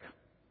quick.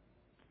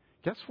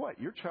 Guess what?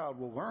 Your child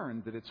will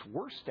learn that it's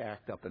worse to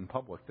act up in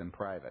public than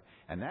private.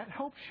 And that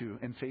helps you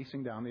in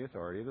facing down the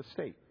authority of the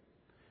state.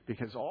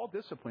 Because all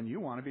discipline, you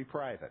want to be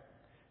private.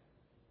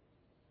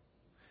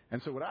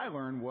 And so what I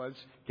learned was,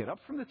 get up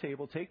from the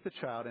table, take the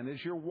child, and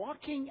as you're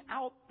walking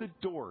out the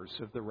doors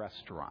of the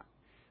restaurant,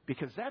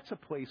 because that's a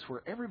place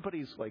where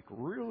everybody's like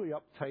really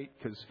uptight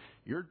because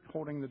you're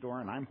holding the door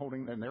and I'm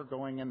holding, and they're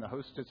going in, the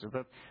hostess.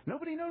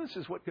 Nobody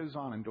notices what goes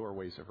on in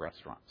doorways of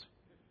restaurants.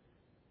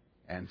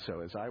 And so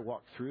as I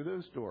walk through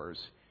those doors,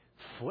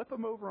 flip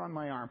them over on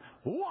my arm,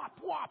 whop,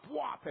 whop,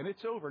 whop, and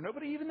it's over.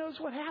 Nobody even knows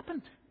what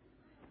happened.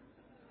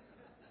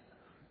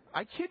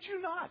 I kid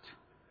you not.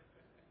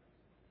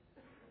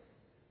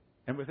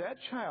 And with that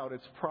child,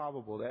 it's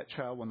probable that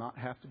child will not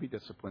have to be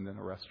disciplined in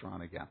a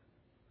restaurant again.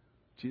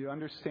 Do you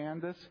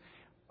understand this?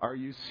 Are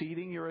you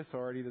ceding your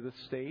authority to the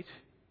state?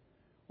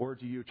 Or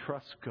do you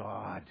trust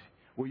God?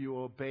 Will you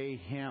obey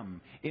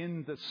Him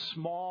in the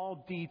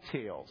small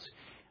details?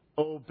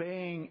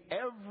 Obeying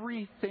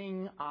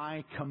everything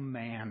I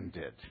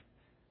commanded.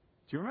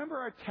 Do you remember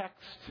our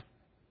text?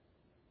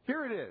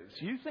 Here it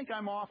is. You think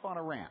I'm off on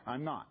a rant.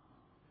 I'm not.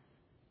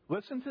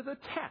 Listen to the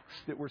text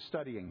that we're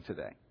studying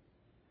today.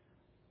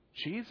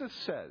 Jesus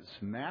says,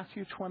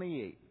 Matthew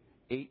 28,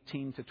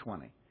 18 to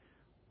 20,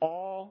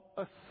 all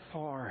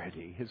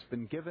authority has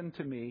been given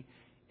to me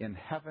in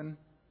heaven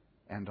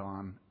and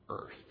on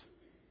earth.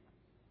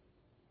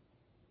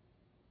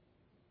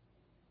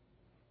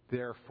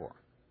 Therefore,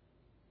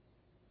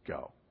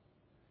 go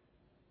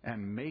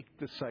and make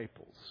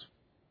disciples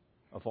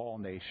of all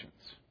nations,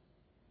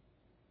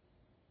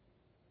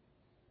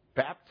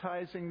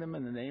 baptizing them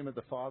in the name of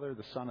the Father,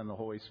 the Son, and the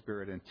Holy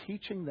Spirit, and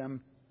teaching them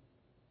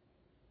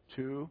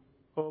to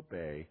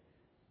obey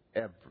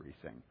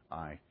everything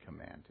I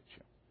commanded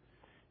you.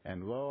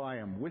 And lo, I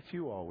am with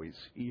you always,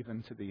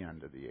 even to the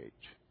end of the age.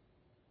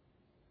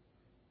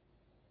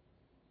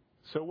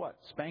 So what?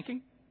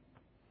 Spanking?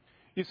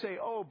 You say,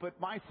 oh, but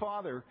my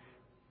father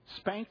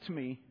spanked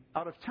me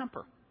out of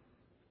temper.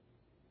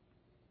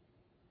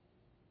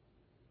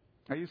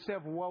 I used to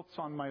have welts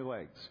on my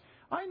legs.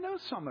 I know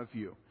some of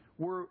you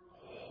were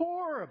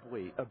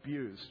horribly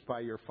abused by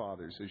your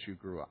fathers as you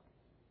grew up.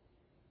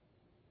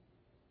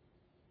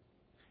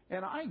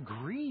 And I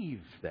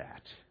grieve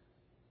that.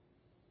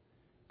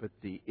 But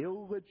the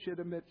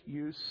illegitimate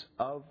use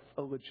of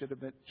a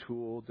legitimate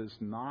tool does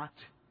not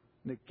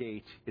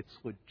negate its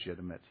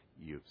legitimate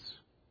use.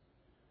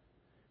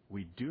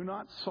 We do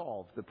not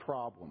solve the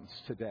problems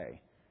today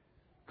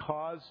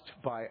caused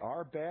by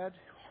our bad,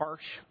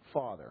 harsh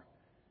father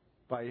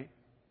by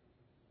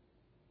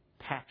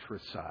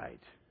patricide.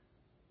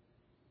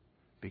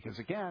 Because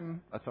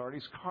again,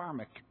 authority's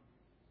karmic.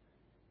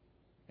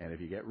 And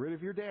if you get rid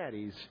of your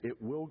daddies,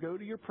 it will go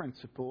to your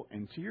principal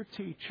and to your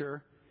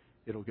teacher.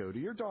 It'll go to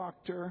your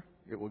doctor.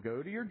 It will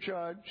go to your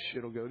judge.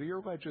 It'll go to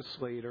your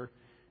legislator.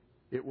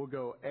 It will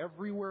go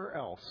everywhere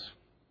else.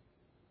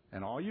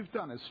 And all you've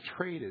done is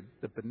traded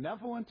the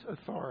benevolent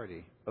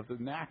authority of the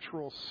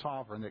natural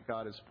sovereign that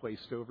God has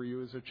placed over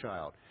you as a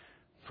child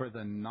for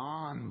the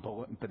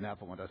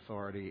non-benevolent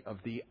authority of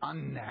the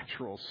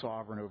unnatural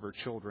sovereign over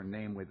children,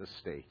 namely the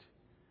state.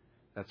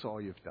 That's all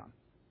you've done.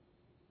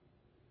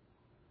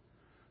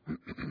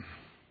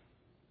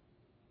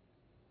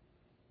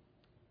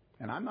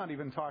 And I'm not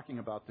even talking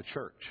about the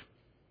church.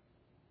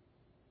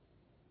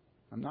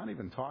 I'm not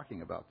even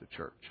talking about the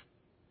church.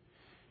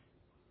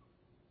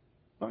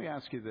 Let me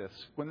ask you this.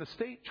 When the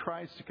state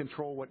tries to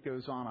control what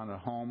goes on a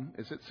home,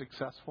 is it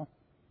successful?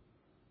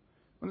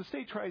 When the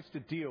state tries to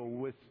deal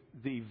with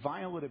the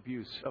violent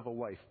abuse of a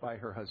wife by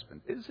her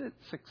husband, is it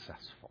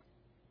successful?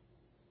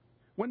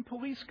 When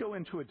police go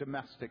into a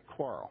domestic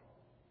quarrel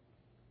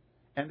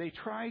and they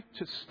try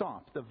to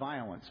stop the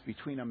violence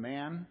between a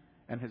man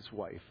and his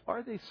wife,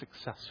 are they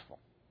successful?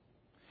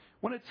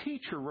 When a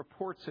teacher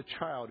reports a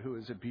child who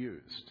is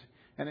abused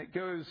and it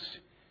goes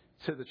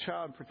to the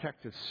Child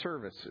Protective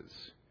Services,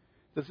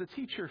 does the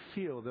teacher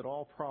feel that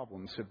all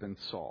problems have been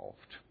solved?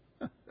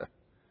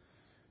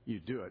 You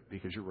do it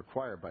because you're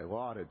required by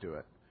law to do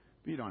it,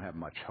 but you don't have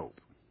much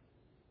hope.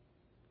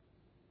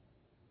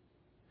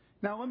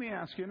 Now, let me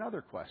ask you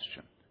another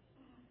question.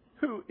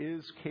 Who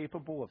is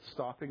capable of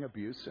stopping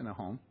abuse in a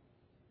home?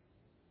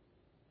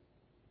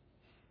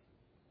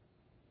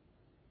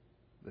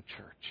 The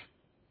church.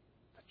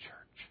 The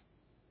church.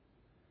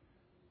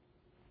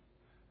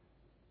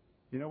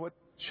 You know what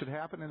should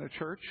happen in a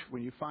church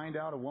when you find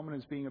out a woman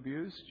is being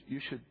abused? You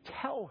should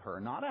tell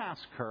her, not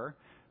ask her,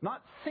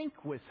 not think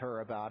with her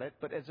about it,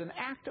 but as an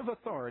act of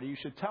authority, you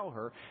should tell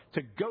her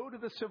to go to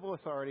the civil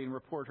authority and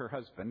report her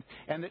husband,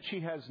 and that she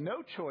has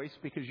no choice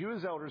because you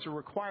as elders are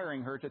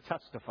requiring her to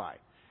testify.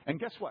 And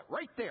guess what?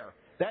 Right there,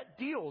 that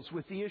deals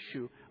with the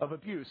issue of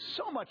abuse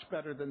so much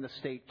better than the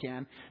state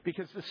can,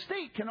 because the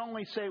state can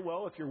only say,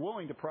 well, if you're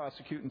willing to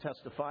prosecute and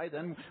testify,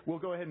 then we'll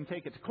go ahead and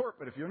take it to court.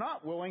 But if you're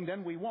not willing,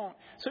 then we won't.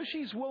 So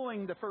she's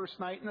willing the first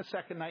night and the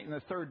second night and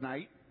the third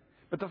night.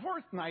 But the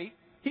fourth night,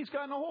 he's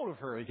gotten a hold of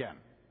her again.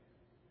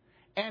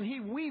 And he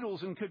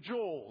wheedles and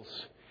cajoles.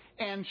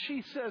 And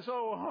she says,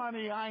 oh,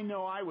 honey, I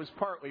know I was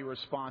partly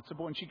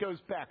responsible. And she goes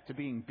back to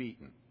being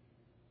beaten.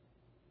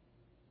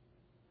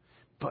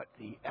 But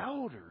the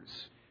elders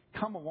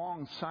come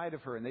alongside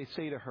of her and they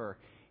say to her,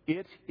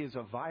 it is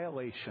a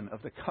violation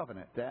of the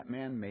covenant that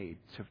man made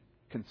to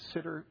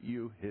consider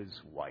you his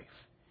wife.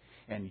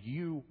 And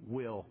you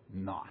will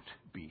not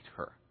beat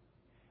her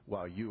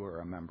while you are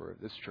a member of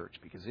this church.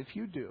 Because if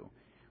you do,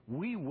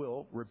 we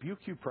will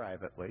rebuke you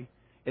privately,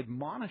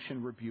 admonish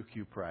and rebuke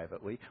you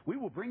privately. We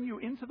will bring you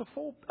into the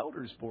full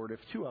elders board if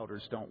 2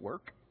 elders don't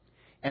work.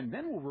 And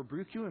then we'll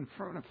rebuke you in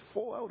front of the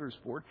full elders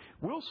board.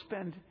 We'll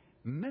spend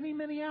many,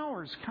 many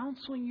hours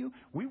counseling you.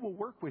 We will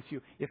work with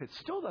you. If it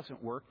still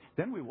doesn't work,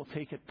 then we will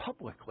take it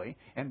publicly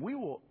and we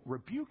will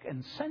rebuke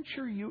and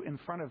censure you in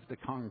front of the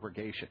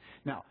congregation.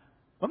 Now,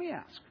 let me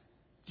ask,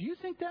 do you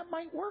think that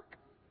might work?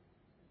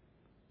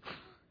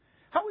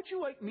 How would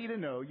you like me to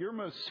know your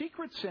most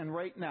secret sin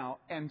right now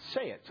and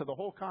say it to the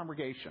whole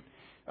congregation?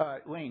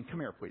 Lane, come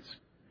here, please.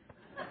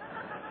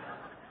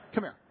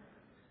 Come here.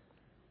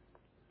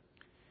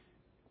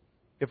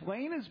 If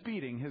Lane is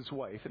beating his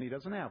wife, and he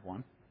doesn't have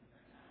one,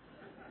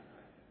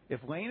 if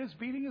Lane is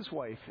beating his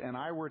wife and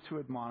I were to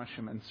admonish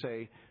him and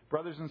say,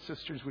 brothers and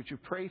sisters, would you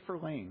pray for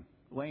Lane?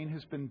 Lane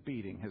has been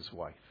beating his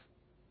wife.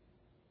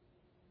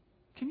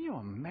 Can you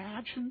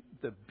imagine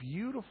the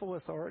beautiful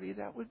authority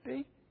that would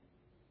be?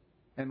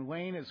 And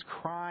Lane is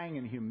crying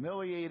and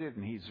humiliated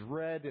and he's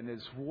red, and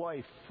his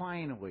wife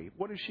finally,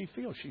 what does she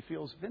feel? She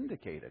feels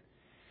vindicated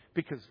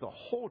because the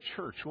whole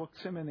church looks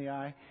him in the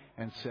eye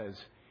and says,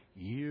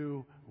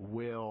 you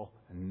will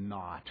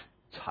not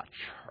touch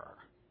her.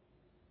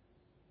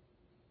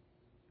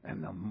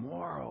 And the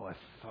moral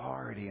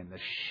authority and the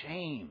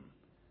shame.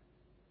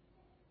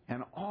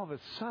 And all of a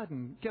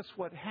sudden, guess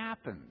what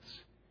happens?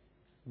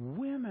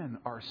 Women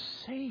are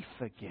safe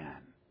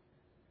again.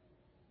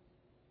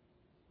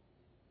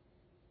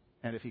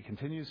 And if he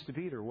continues to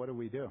beat her, what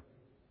do?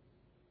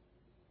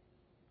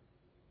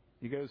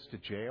 He goes to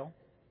jail.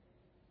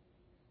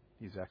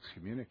 He's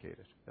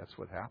excommunicated. That's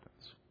what happens.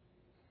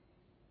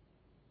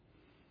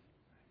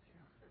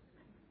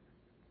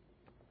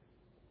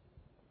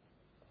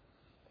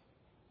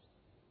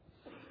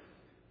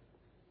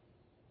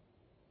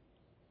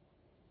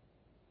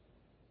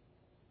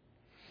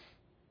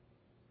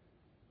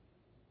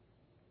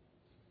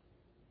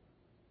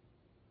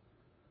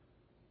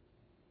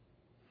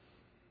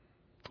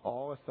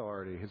 All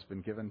authority has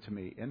been given to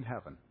me in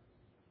heaven.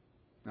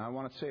 Now, I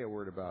want to say a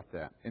word about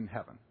that. In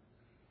heaven.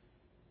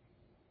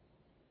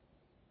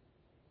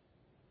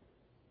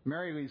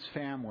 Mary Lee's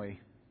family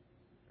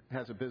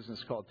has a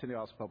business called Tyndale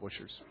House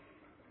Publishers.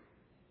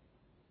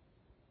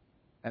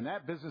 And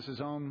that business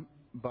is owned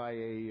by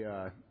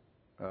a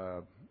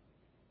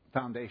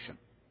foundation.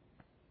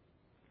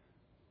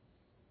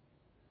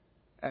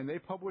 And they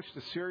published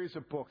a series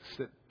of books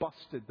that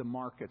busted the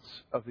markets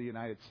of the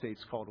United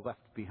States called Left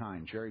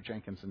Behind, Jerry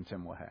Jenkins and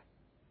Tim LaHaye.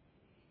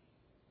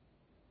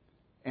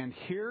 And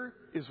here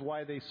is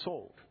why they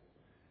sold.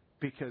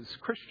 Because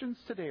Christians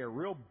today are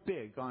real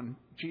big on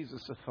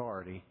Jesus'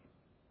 authority.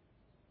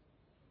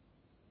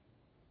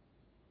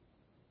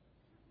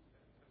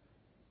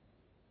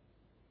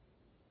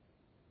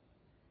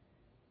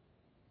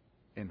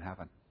 In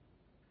heaven.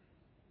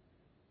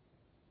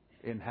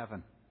 In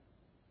heaven.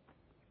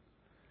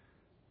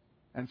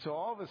 And so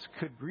all of us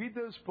could read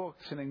those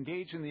books and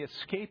engage in the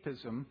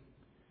escapism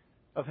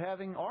of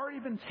having already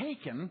been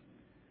taken,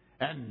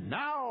 and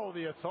now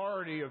the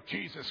authority of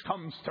Jesus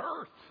comes to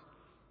earth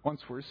once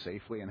we're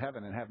safely in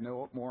heaven and have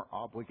no more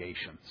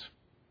obligations.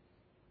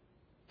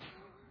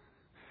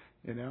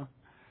 You know?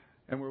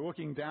 And we're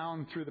looking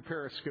down through the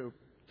periscope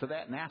to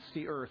that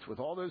nasty earth with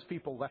all those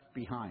people left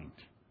behind.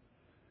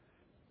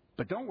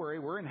 But don't worry,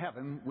 we're in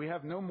heaven. We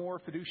have no more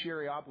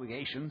fiduciary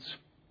obligations.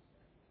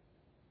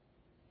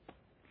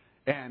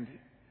 And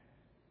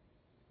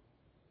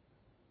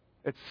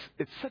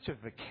it's such a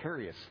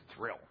vicarious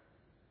thrill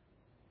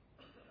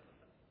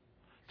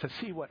to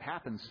see what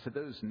happens to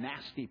those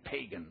nasty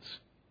pagans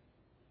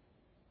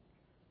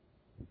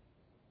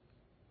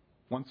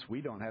once we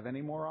don't have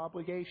any more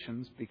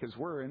obligations because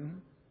we're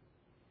in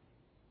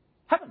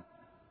heaven.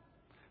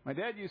 My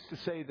dad used to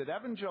say that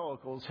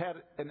evangelicals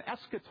had an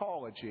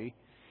eschatology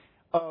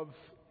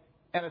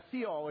and a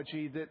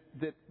theology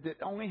that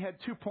only had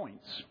 2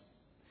 points.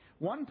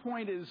 One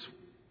point is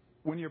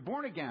when you're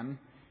born again,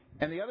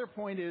 and the other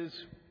point is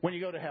when you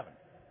go to heaven.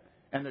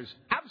 And there's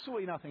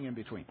absolutely nothing in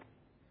between.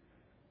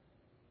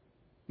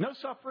 No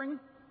suffering,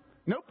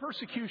 no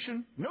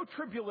persecution, no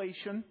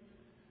tribulation,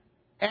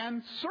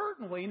 and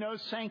certainly no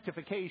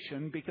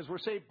sanctification because we're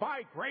saved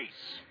by grace.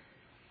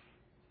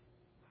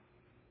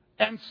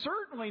 And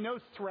certainly no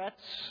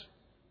threats,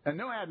 and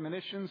no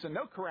admonitions, and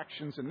no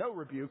corrections, and no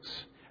rebukes,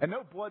 and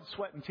no blood,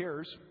 sweat, and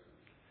tears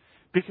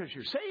because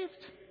you're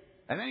saved,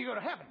 and then you go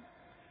to heaven.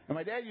 And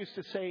my dad used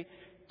to say,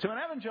 to an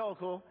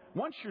evangelical,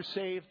 once you're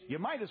saved, you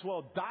might as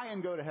well die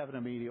and go to heaven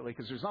immediately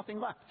because there's nothing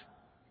left.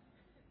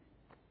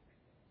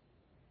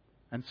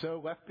 And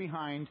so left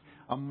behind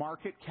a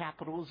market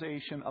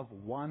capitalization of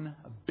 $1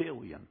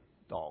 billion.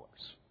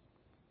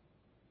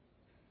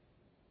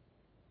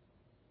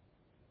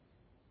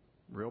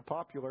 Real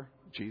popular,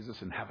 Jesus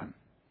in heaven.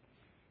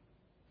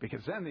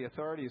 Because then the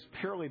authority is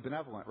purely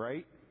benevolent,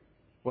 right?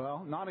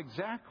 Well, not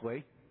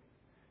exactly.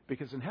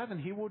 Because in heaven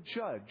he will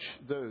judge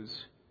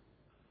those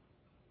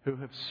who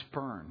have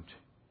spurned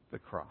the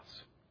cross.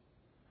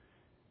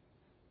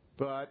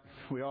 But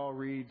we all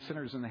read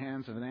Sinners in the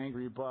Hands of an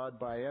Angry God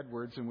by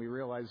Edwards, and we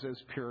realize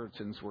those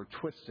Puritans were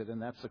twisted, and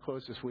that's the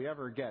closest we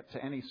ever get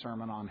to any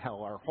sermon on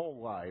hell our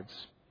whole lives.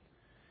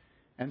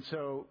 And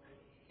so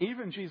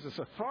even Jesus'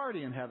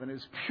 authority in heaven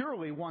is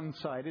purely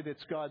one-sided.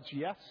 It's God's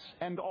yes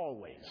and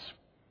always.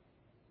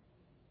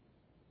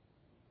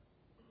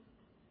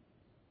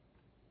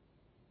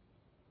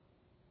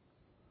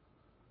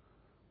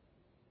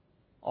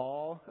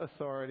 All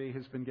authority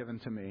has been given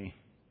to me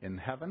in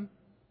heaven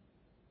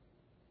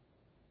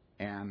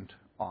and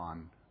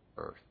on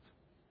earth.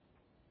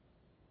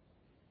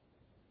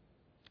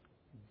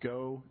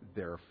 Go,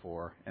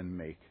 therefore, and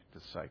make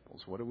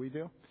disciples. What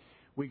do?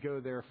 We go,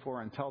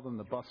 therefore, and tell them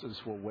the buses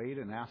will wait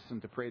and ask them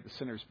to pray the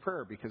sinner's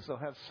prayer because they'll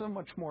have so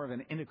much more of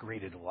an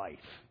integrated life.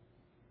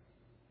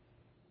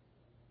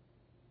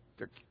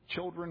 Their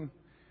children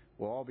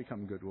will all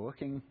become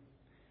good-looking.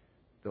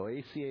 They'll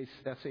ACA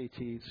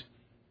SATs.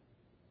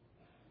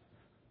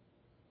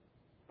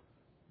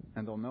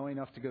 And they'll know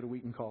enough to go to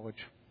Wheaton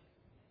College.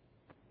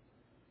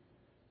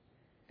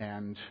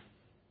 And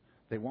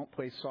they won't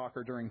play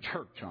soccer during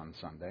church on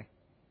Sunday.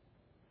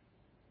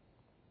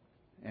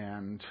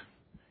 And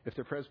if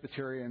they're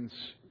Presbyterians,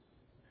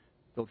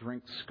 they'll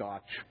drink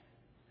scotch.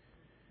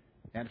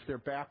 And if they're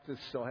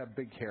Baptists, they'll have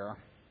big hair.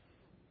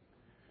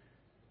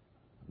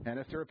 And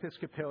if they're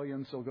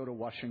Episcopalians, they'll go to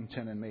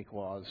Washington and make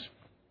laws.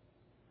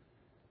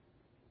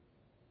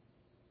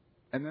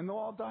 And then they'll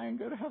all die and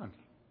go to heaven.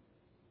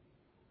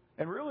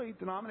 And really,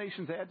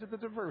 denominations add to the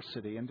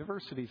diversity, and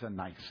diversity is a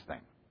nice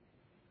thing.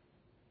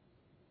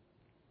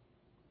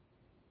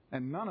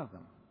 And none of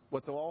them,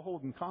 what they'll all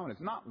hold in common is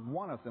not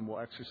one of them will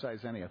exercise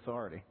any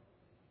authority.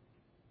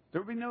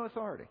 There will be no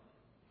authority.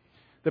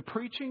 The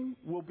preaching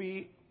will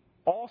be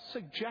all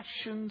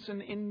suggestions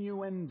and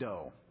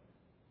innuendo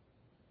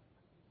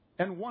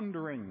and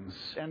wonderings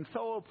and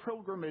fellow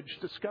pilgrimage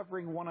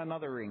discovering one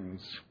anotherings.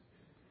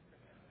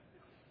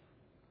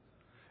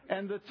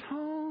 And the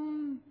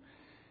tone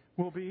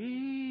will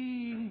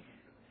be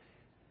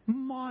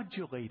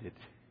modulated.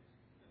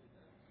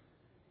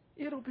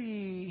 It'll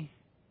be,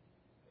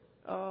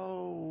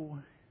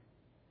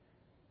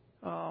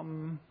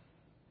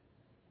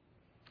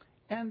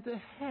 And the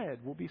head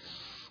will be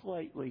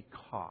slightly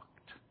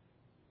cocked,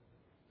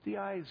 the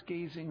eyes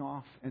gazing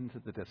off into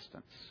the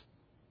distance.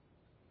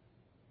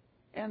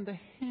 And the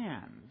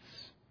hands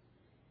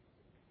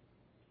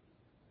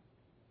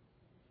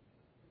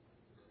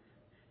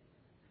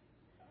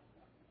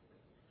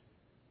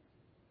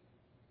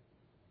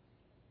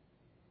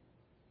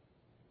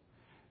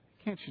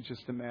can't you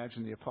just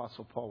imagine the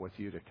Apostle Paul with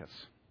Eutychus?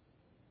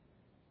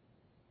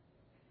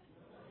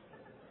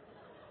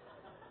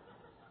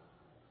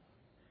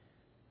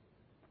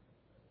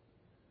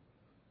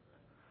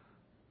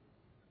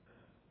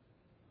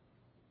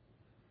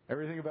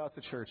 Everything about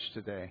the church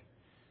today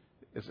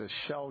is a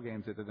shell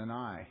game to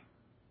deny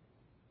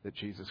that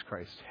Jesus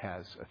Christ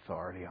has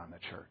authority on the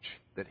church,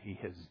 that He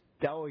has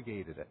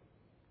delegated it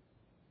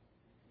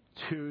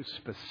to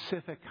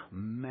specific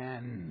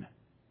men,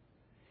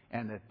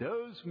 and that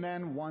those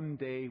men one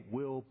day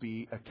will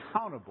be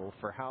accountable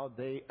for how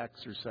they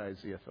exercise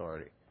the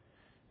authority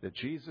that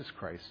Jesus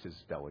Christ has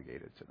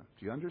delegated to them.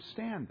 Do you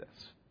understand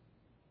this?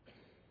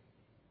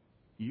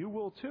 You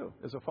will too,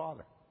 as a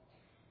father.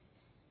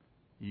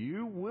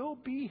 You will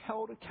be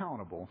held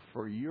accountable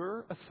for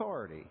your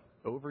authority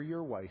over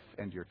your wife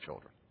and your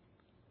children.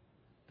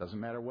 Doesn't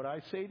matter what I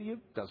say to you.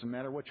 Doesn't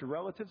matter what your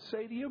relatives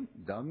say to you.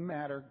 Doesn't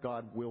matter.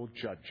 God will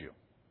judge you.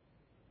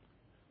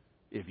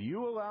 If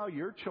you allow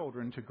your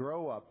children to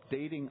grow up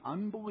dating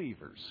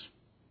unbelievers,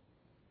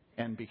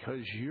 and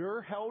because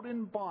you're held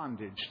in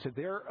bondage to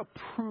their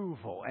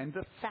approval and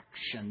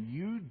affection,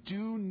 you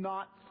do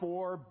not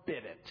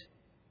forbid it.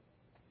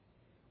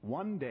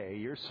 One day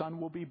your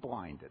son will be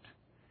blinded.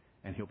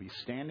 And he'll be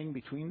standing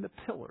between the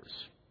pillars.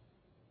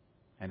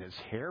 And his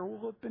hair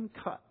will have been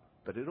cut,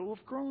 but it'll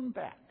have grown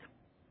back.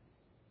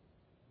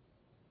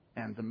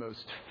 And the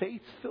most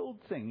faith-filled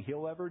thing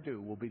he'll ever do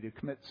will be to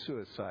commit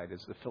suicide as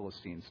the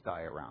Philistines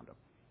die around him.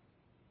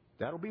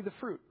 That'll be the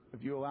fruit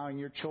of you allowing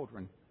your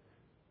children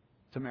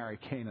to marry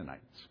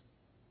Canaanites.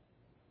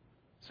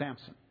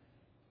 Samson.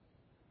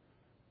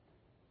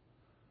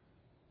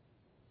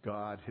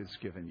 God has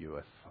given you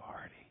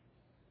authority.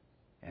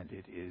 And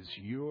it is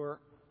your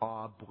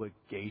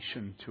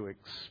obligation to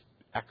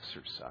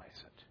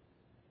exercise it.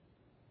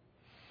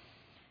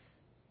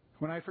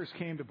 When I first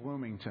came to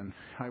Bloomington,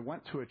 I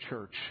went to a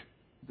church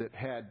that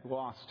had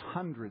lost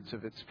hundreds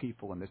of its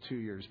people in the 2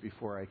 years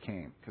before I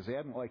came because they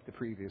hadn't liked the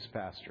previous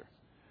pastor.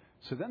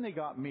 So then they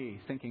got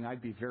me thinking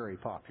I'd be very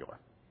popular.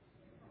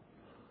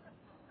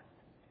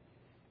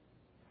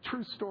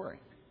 True story.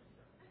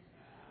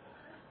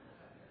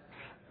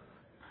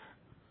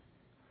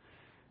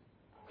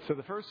 So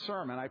the first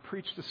sermon, I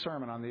preached a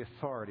sermon on the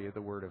authority of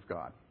the Word of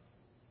God.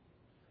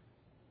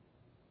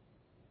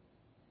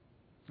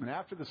 And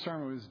after the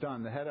sermon was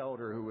done, the head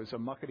elder, who was a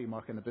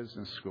muckety-muck in the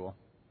business school,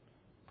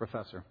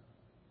 professor,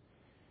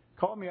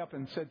 called me up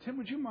and said, "Tim,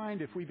 would you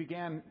mind if we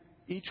began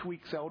each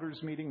week's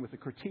elders meeting with a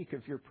critique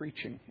of your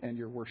preaching and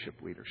your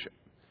worship leadership?"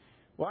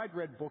 Well, I'd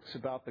read books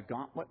about the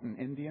gauntlet and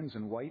Indians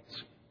and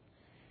whites.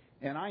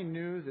 And I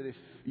knew that if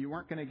you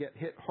weren't going to get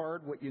hit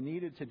hard, what you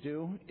needed to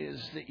do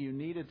is that you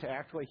needed to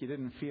act like you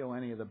didn't feel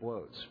any of the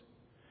blows.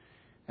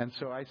 And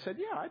so I said,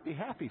 yeah, I'd be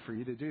happy for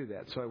you to do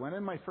that. So I went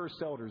in my first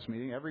elders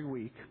meeting every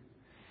week.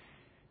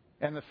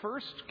 And the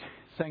first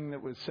thing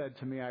that was said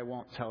to me, I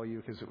won't tell you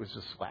because it was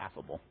just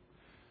laughable.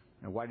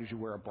 Why did you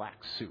wear a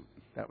black suit?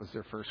 That was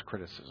their first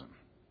criticism.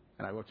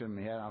 And I looked at him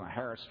and he had on a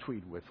Harris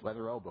tweed with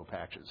leather elbow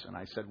patches. And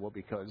I said, well,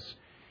 because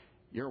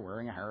you're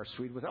wearing a Harris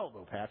tweed with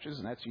elbow patches,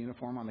 and that's a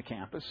uniform on the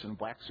campus, and a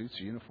black suit's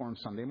a uniform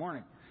Sunday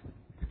morning.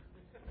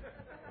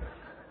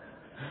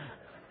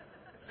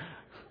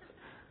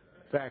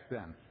 Back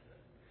then.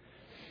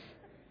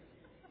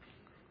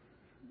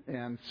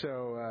 And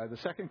so the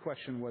second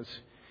question was,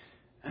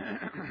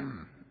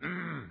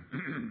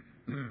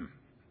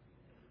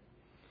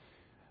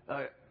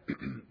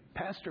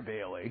 Pastor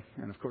Bailey,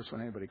 and of course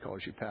when anybody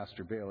calls you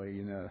Pastor Bailey,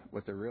 you know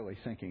what they're really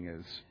thinking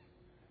is,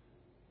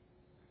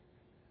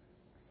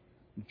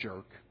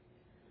 jerk.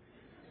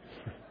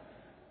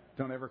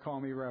 Don't ever call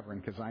me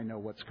Reverend because I know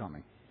what's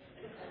coming.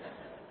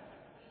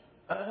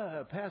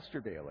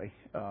 Pastor Bailey,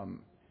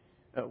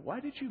 why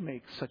did you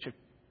make such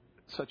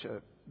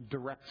a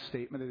direct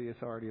statement of the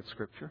authority of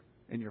Scripture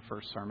in your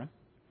first sermon?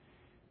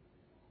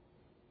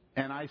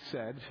 And I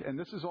said, and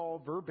this is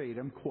all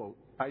verbatim quote,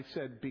 I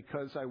said,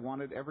 because I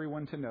wanted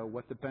everyone to know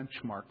what the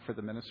benchmark for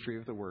the ministry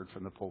of the Word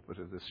from the pulpit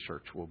of this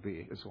church will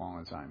be as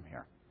long as I'm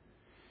here.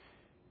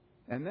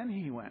 And then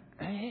he went,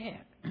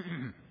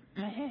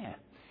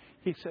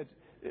 he said,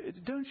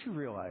 don't you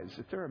realize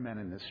that there are men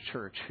in this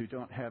church who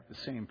don't have the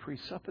same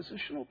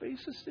presuppositional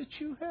basis that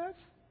you have?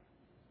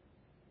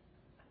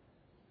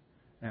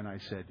 And I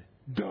said,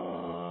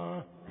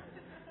 duh.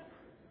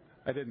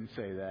 I didn't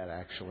say that,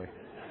 actually.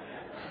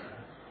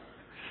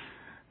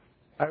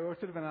 I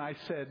looked at him and I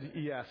said,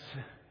 yes,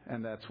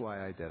 and that's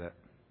why I did it.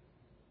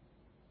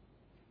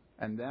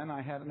 And then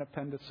I had an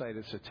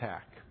appendicitis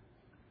attack.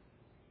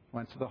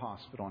 Went to the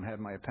hospital and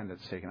had my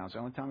appendix taken out. It was the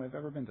only time I've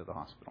ever been to the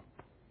hospital.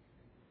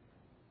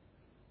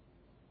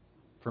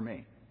 For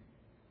me.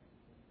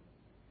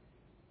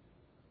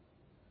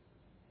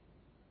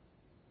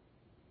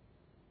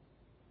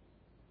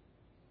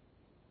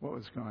 what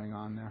was going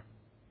on there?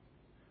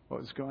 What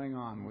was going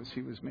on was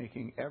he was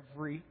making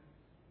every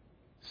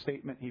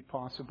statement he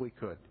possibly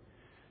could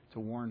to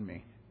warn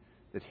me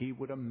that he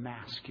would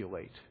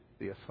emasculate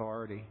the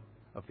authority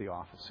of the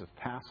office of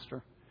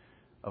pastor,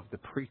 of the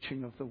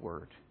preaching of the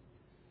Word,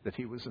 that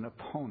he was an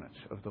opponent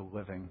of the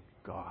living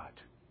God.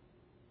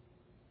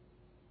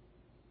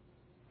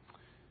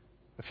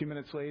 A few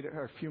months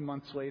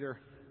later,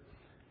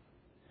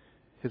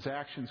 his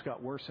actions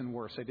got worse and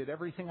worse. I did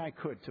everything I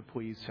could to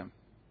please him.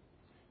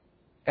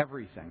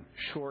 Everything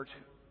short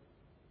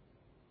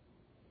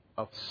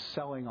of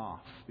selling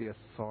off the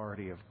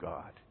authority of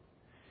God.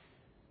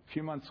 A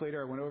few months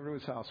later, I went over to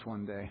his house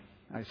one day.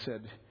 I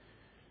said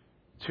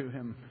to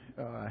him,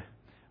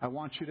 I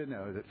want you to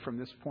know that from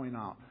this point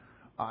on,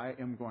 I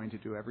am going to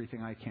do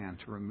everything I can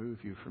to remove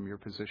you from your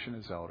position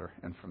as elder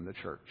and from the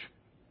church.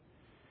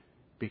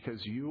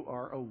 Because you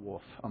are a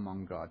wolf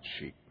among God's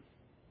sheep.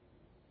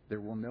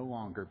 There will no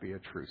longer be a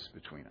truce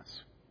between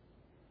us.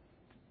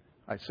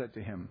 I said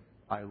to him,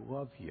 I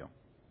love you,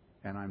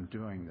 and I'm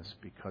doing this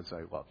because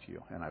I love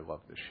you, and I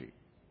love the sheep.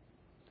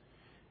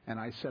 And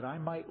I said, I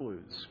might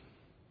lose,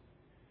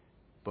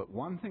 but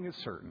one thing is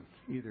certain,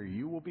 either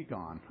you will be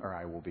gone or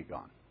I will be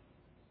gone.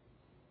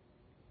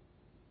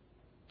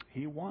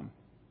 He won.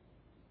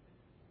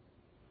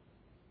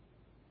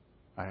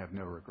 I have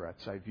no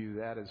regrets. I view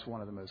that as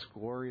one of the most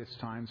glorious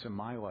times in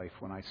my life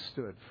when I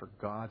stood for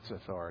God's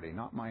authority,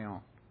 not my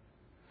own.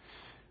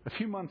 A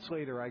few months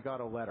later, I got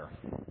a letter.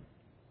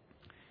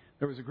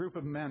 There was a group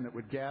of men that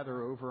would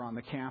gather over on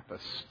the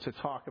campus to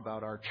talk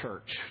about our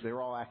church. They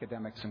were all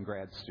academics and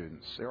grad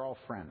students. They were all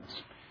friends.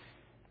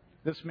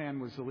 This man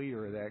was the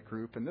leader of that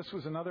group, and this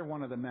was another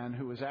one of the men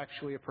who was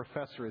actually a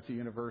professor at the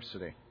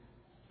university.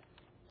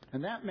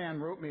 And that man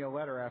wrote me a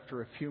letter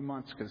after a few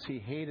months because he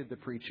hated the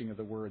preaching of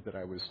the Word that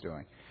I was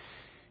doing.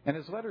 And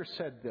his letter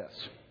said this.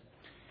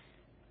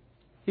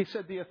 He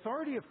said, the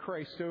authority of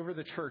Christ over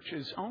the church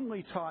is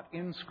only taught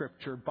in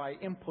Scripture by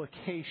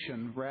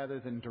implication rather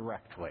than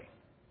directly.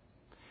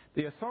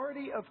 The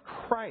authority of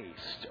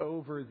Christ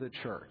over the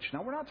church.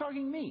 Now, we're not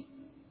talking me.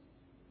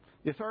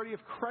 The authority of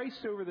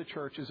Christ over the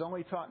church is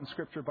only taught in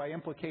Scripture by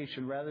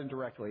implication rather than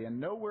directly. And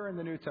nowhere in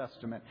the New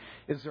Testament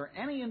is there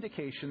any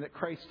indication that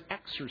Christ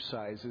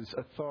exercises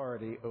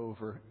authority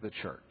over the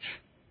church.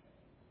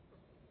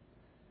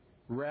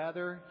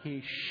 Rather,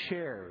 he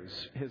shares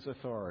his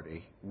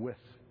authority with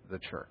the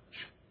church.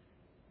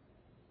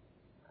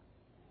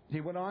 He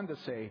went on to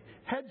say,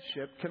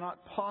 headship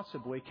cannot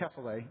possibly,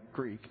 kephale,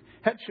 Greek,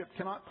 headship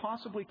cannot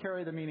possibly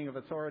carry the meaning of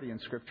authority in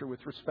Scripture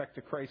with respect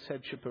to Christ's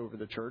headship over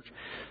the church,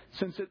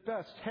 since at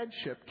best,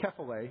 headship,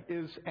 kephale,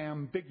 is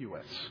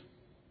ambiguous.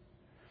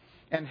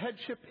 And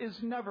headship is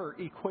never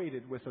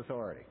equated with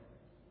authority.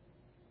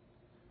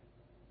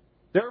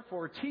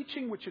 Therefore,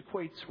 teaching which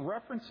equates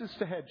references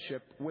to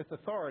headship with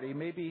authority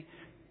may be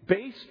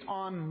based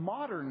on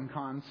modern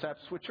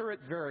concepts which are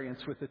at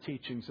variance with the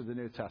teachings of the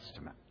New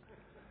Testament.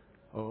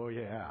 Oh,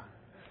 yeah.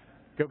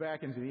 Go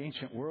back into the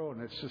ancient world,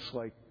 and it's just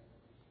like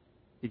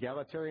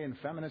egalitarian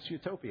feminist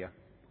utopia.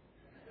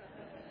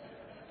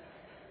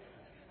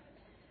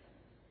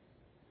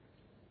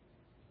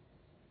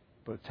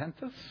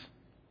 Potentis?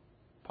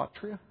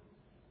 Patria?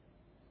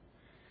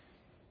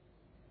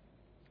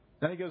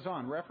 Then he goes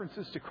on.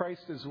 References to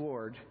Christ as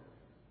Lord,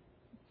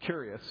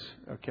 curious,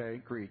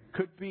 okay, Greek,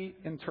 could be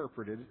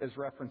interpreted as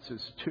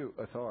references to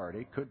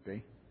authority, could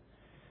be,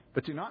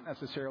 but do not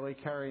necessarily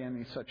carry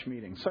any such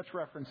meaning. Such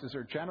references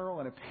are general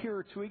and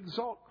appear to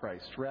exalt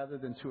Christ rather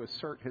than to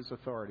assert his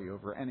authority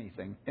over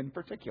anything in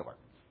particular.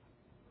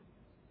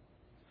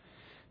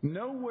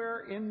 Nowhere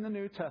in the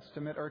New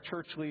Testament are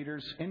church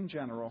leaders in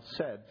general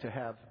said to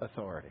have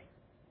authority.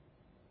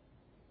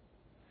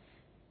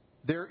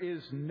 There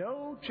is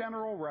no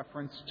general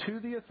reference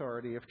to the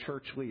authority of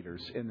church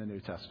leaders in the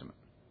New Testament.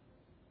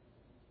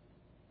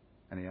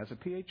 And he has a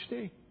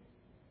PhD.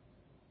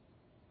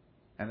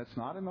 And it's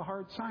not in the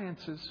hard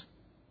sciences.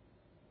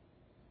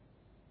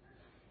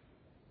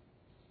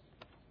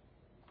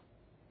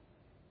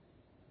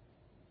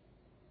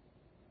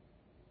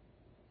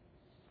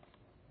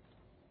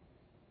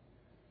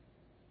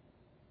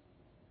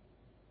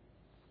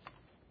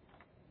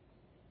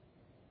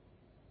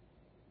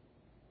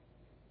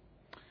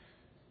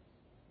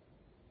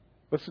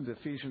 Listen to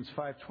Ephesians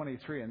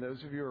 5:23. And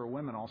those of you who are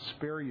women, I'll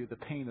spare you the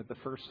pain of the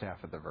first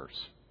half of the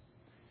verse.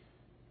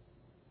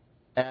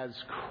 As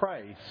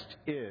Christ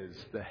is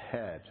the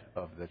head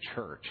of the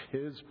church,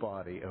 his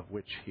body of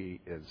which he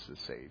is the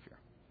Savior.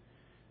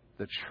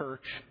 The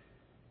church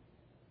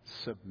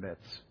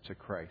submits to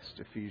Christ.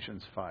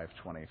 Ephesians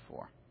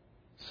 5:24.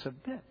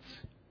 Submits.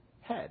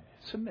 Head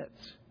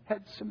submits.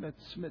 Head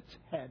submits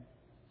head.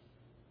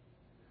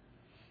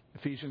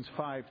 Ephesians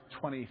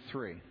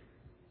 5:23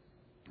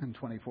 and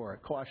 24.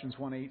 Colossians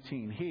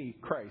 1:18. He,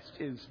 Christ,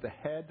 is the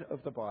head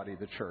of the body,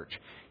 the church.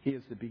 He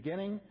is the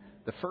beginning,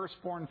 the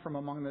firstborn from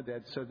among the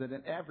dead, so that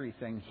in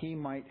everything he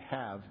might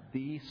have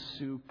the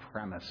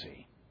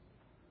supremacy.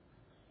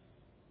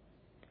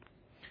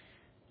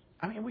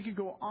 I mean, we could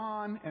go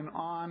on and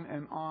on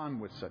and on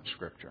with such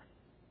scripture.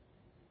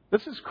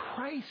 This is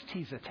Christ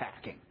he's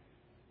attacking.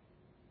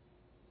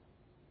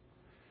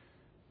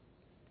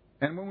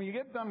 And when you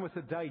get done with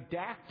the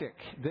didactic,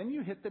 then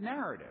you hit the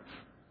narrative.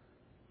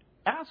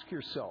 Ask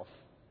yourself,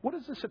 what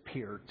does this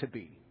appear to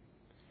be?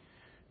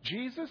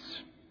 Jesus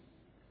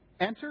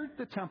entered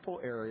the temple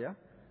area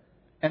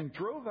and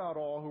drove out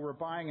all who were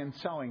buying and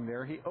selling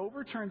there. He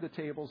overturned the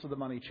tables of the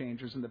money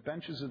changers and the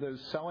benches of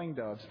those selling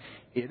doves.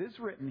 It is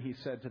written, he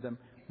said to them,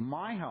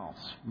 my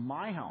house,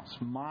 my house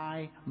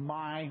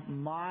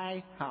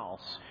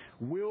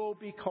will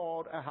be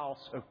called a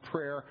house of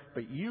prayer,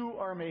 but you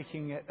are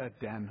making it a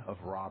den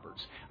of robbers.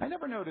 I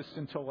never noticed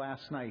until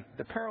last night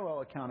the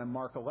parallel account in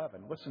Mark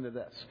 11. Listen to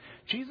this.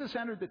 Jesus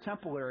entered the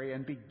temple area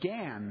and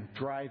began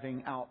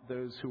driving out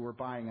those who were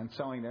buying and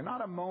selling there.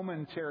 Not a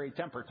momentary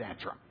temper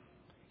tantrum.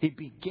 He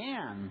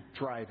began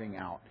driving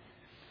out.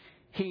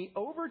 He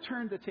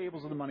overturned the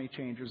tables of the money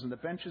changers and the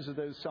benches of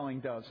those selling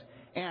doves.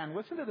 And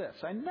listen to this.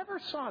 I never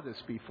saw this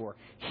before.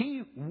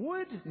 He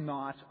would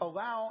not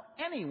allow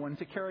anyone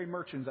to carry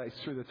merchandise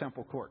through the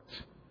temple courts.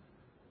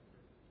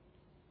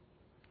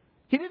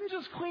 He didn't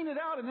just clean it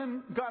out and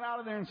then got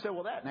out of there and said,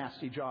 well, that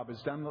nasty job is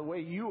done the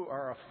way you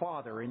are a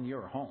father in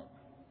your home.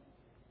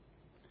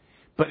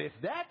 But if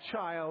that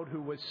child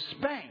who was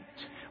spanked,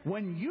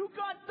 when you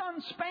got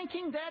done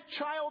spanking that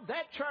child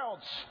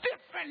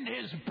stiffened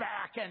his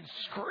back and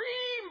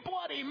screamed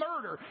bloody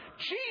murder.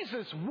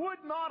 Jesus would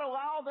not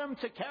allow them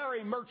to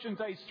carry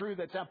merchandise through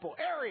the temple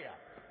area.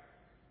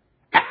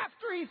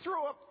 After he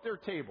threw up their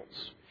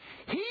tables,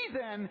 he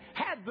then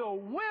had the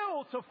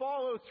will to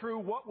follow through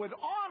what would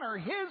honor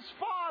his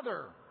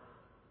Father.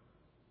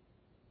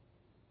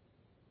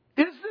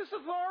 Is this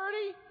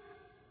authority?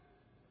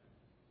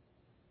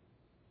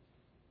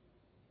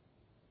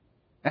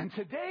 And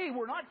today,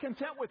 we're not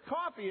content with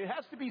coffee. It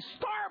has to be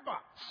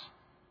Starbucks.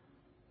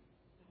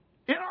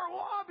 In our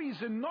lobbies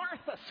in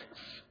Narcissus.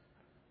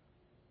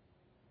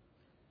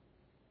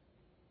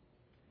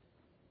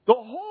 The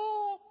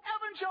whole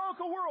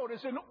evangelical world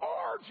is an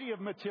orgy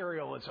of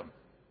materialism.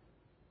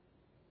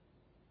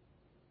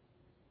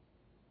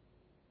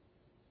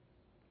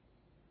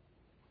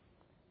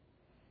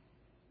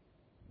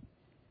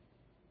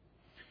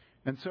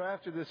 And so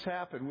after this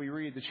happened, we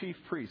read the chief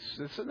priests.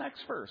 This is the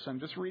next verse. I'm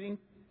just reading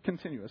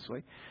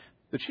continuously.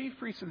 The chief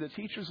priests and the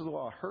teachers of the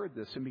law heard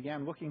this and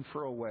began looking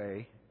for a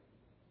way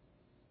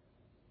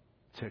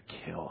to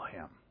kill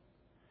him.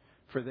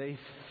 For they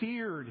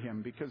feared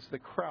him because the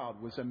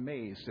crowd was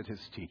amazed at his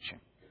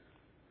teaching.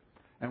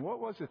 And what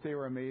was it they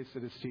were amazed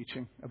at his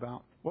teaching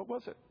about? What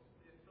was it?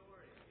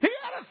 He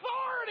had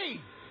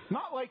authority!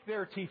 Not like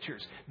their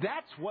teachers.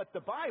 That's what the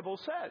Bible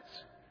says.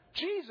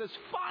 Jesus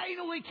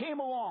finally came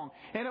along,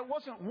 and it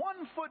wasn't one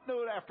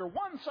footnote after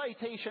one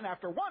citation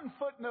after one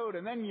footnote,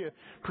 and then you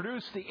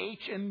produce the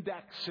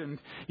H-index, and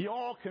you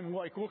all can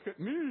look at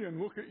me and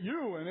look at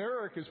you, and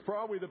Eric is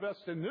probably the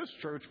best in this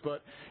church,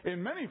 but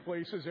in many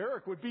places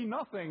Eric would be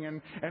nothing,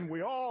 and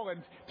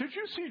did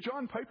you see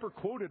John Piper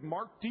quoted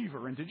Mark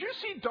Deaver, and did you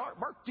see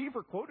Mark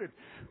Deaver quoted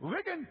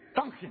Ligon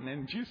Duncan,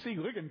 and did you see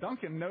Ligon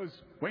Duncan knows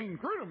Wayne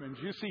Grudem, and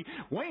did you see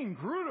Wayne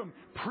Grudem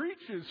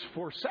preaches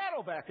for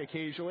Saddleback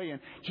occasionally,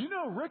 and you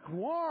know, Rick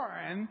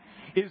Warren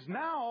is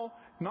now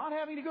not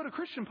having to go to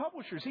Christian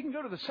publishers. He can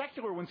go to the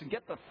secular ones and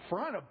get the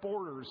front of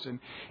Borders.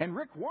 And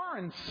Rick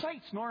Warren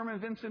cites Norman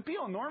Vincent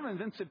Peale. Norman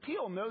Vincent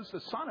Peale knows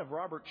the son of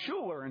Robert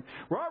Schuller. And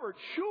Robert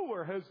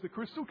Schuller has the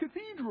Crystal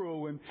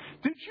Cathedral. And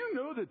did you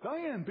know that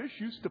Diane Bish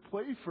used to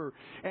play for...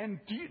 And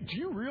do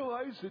you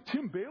realize that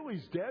Tim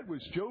Bailey's dad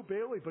was Joe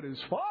Bailey, but his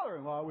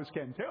father-in-law was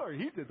Ken Taylor.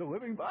 He did the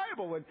Living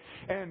Bible.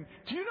 And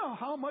do you know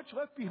how much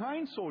Left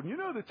Behind sold? You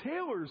know the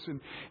Taylors.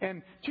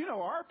 And do you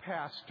know our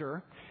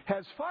pastor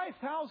has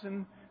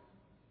 5,000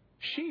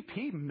 sheep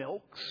he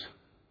milks.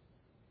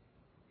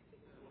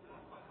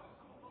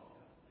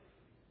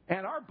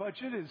 And our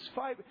budget is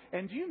 5.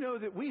 And do you know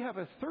that we have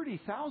a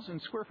 30,000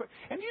 square foot?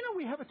 And do you know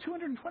we have a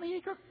 220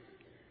 acre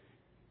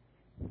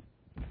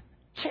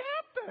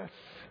campus?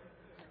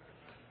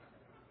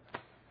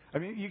 I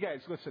mean, you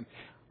guys, listen.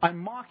 I'm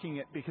mocking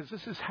it because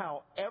this is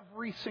how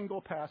every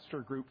single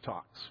pastor group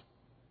talks.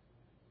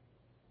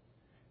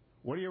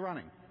 What are you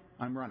running?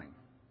 I'm running.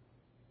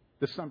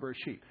 This number of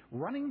sheep.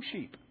 Running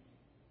sheep.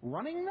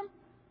 Running them?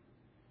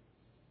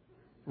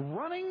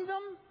 Running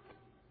them?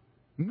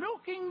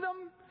 Milking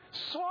them?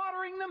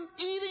 Slaughtering them?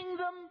 Eating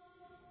them?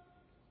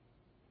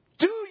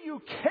 Do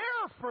you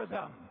care for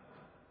them?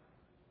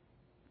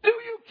 Do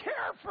you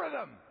care for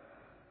them?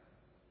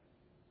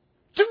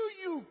 Do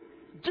you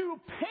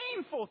do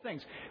painful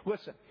things?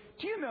 Listen,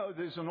 do you know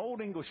there's an old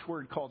English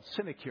word called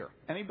sinecure?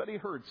 Anybody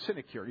heard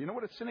sinecure? You know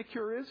what a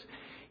sinecure is?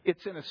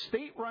 It's in a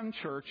state-run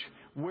church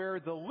where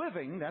the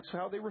living, that's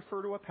how they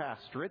refer to a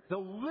pastorate, the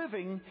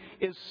living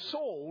is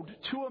sold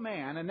to a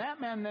man, and that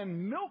man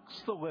then milks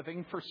the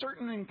living for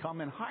certain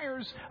income and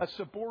hires a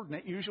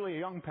subordinate, usually a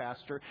young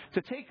pastor,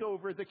 to take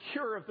over the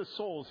cure of the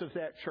souls of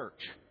that church.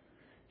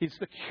 He's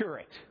the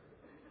curate.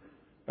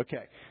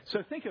 Okay,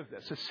 so think of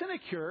this. A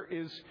sinecure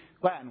is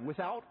Latin,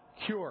 without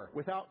cure,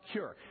 without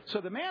cure. So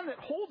the man that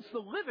holds the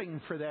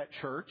living for that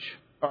church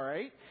All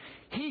right?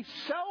 He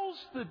sells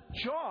the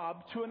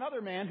job to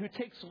another man who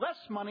takes less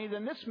money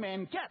than this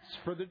man gets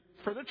for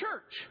the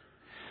church.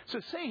 So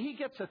say he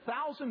gets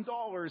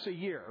 $1,000 a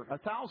year,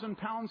 1,000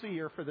 pounds a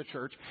year for the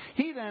church.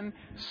 He then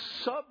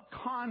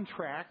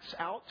subcontracts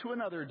out to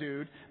another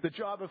dude the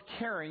job of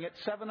carrying it,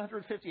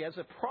 $750, as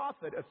a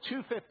profit of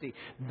 $250.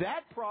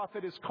 That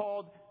profit is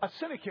called a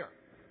sinecure.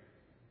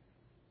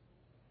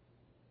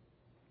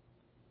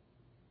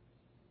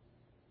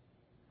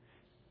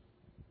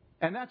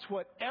 And that's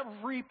what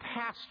every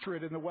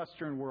pastorate in the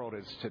Western world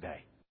is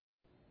today.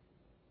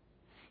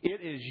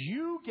 It is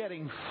you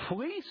getting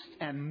fleeced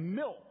and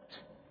milked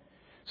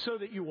so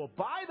that you will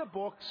buy the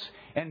books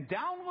and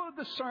download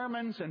the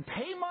sermons and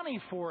pay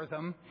money for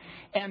them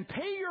and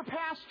pay your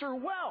pastor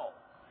well.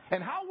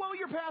 And how well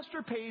your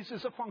pastor pays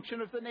is a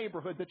function of the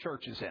neighborhood the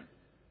church is in.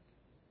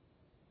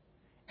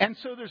 And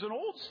so there's an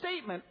old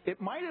statement,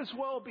 it might as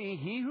well be,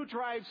 he who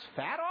drives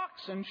fat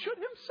oxen should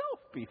himself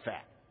be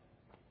fat.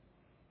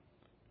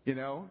 You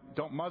know,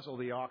 don't muzzle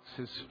the ox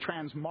is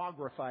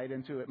transmogrified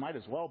into it might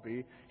as well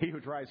be he who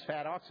drives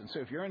fat oxen. So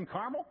if you're in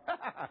Carmel,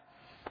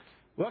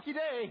 lucky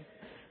day.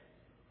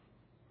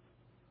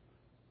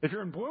 If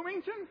you're in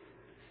Bloomington,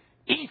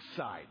 East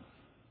Side.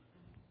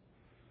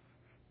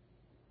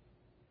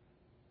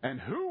 And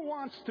who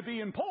wants to be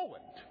in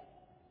Poland?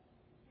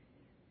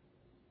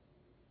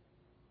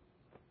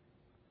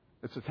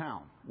 It's a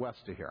town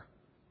west of here.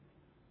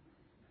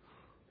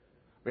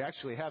 We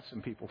actually have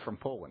some people from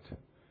Poland.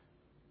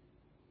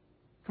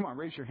 Come on,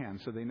 raise your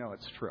hand so they know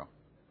it's true.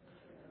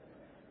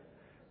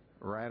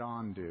 Right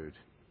on, dude.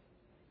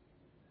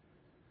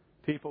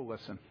 People,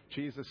 listen.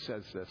 Jesus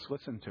says this.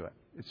 Listen to it.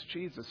 It's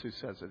Jesus who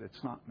says it.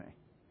 It's not me.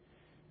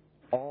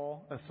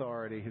 All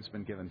authority has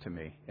been given to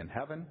me in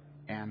heaven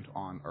and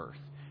on earth.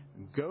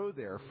 Go,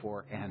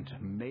 therefore, and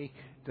make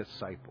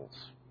disciples.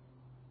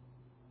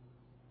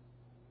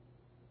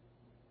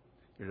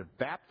 You're to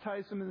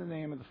baptize them in the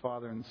name of the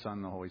Father and the Son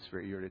and the Holy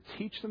Spirit. You're to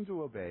teach them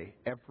to obey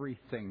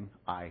everything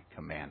I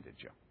commanded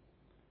you.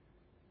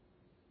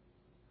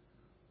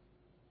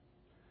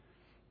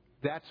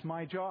 That's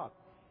my job.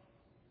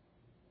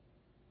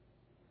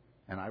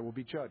 And I will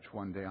be judged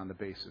one day on the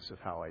basis of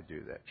how I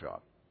do that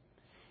job.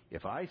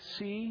 If I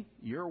see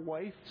your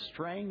wife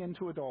straying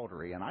into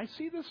adultery, and I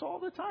see this all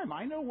the time,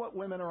 I know what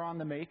women are on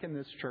the make in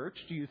this church.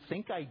 Do you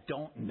think I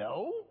don't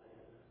know?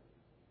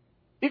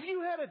 If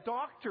you had a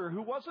doctor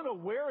who wasn't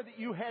aware that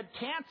you had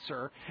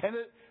cancer and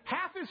that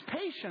half his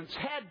patients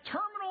had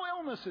terminal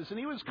illnesses and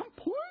he was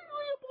completely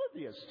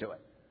oblivious to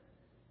it,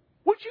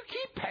 would you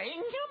keep paying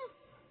him?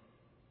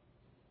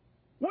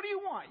 What do you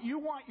want? You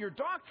want your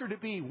doctor to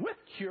be with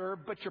cure,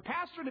 but your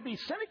pastor to be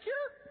sinecure?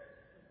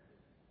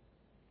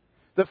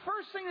 The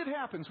first thing that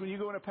happens when you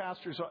go in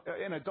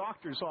a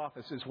doctor's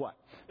office is what?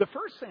 The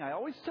first thing, I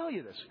always tell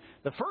you this,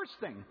 the first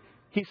thing,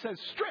 he says,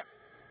 strip.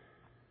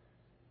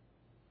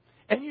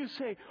 And you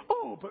say,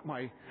 oh, but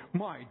my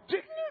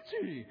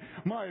dignity,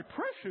 my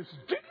precious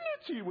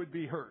dignity would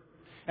be hurt.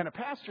 And a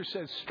pastor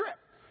says, strip.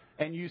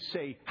 And you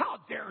say, how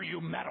dare you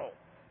meddle?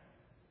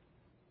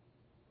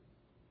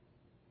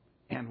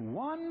 And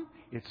one,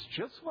 it's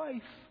just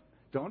life.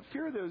 Don't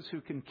fear those who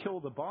can kill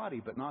the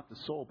body but not the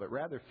soul, but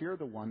rather fear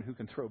the one who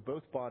can throw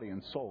both body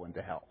and soul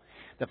into hell.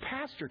 The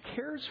pastor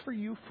cares for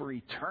you for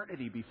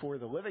eternity before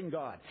the living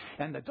God.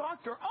 And the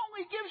doctor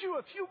only gives you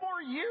a few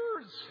more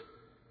years.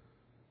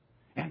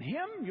 And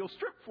him, you'll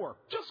strip for,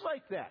 just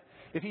like that.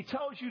 If he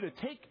tells you to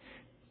take,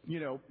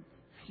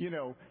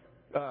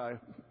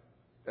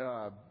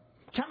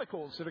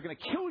 chemicals that are going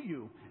to kill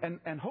you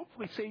and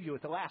hopefully save you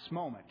at the last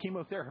moment,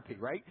 chemotherapy,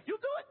 right? You'll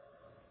do it.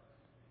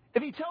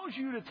 If he tells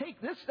you to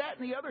take this, that,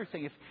 and the other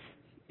thing, if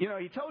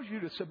he tells you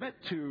to submit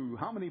to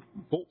how many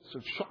volts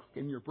of shock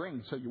in your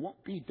brain so you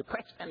won't be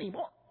depressed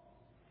anymore.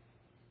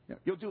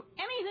 You'll do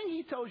anything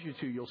he tells you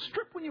to. You'll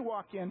strip when you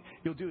walk in.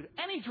 You'll do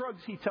any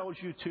drugs he tells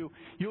you to.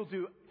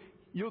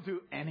 You'll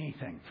do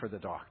anything for the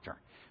doctor.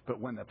 But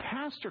when the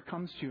pastor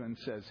comes to you and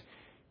says,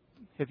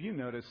 have you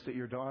noticed that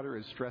your daughter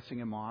is dressing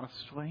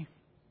immodestly?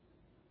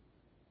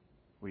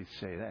 We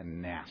say, that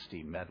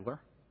nasty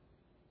meddler.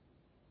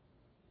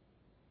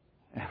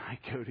 And I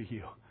go to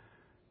you,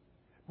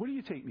 what do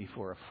you take me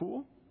for, a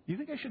fool? You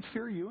think I should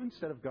fear you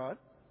instead of God?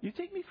 You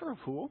take me for a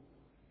fool?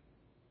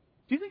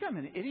 Do you think I'm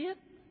an idiot?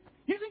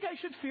 You think I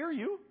should fear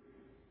you?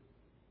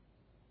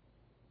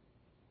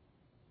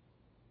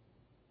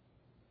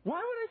 Why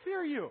would I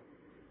fear you?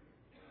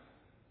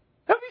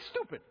 That'd be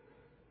stupid.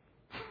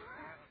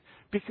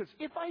 Because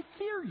if I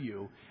fear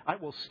you, I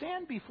will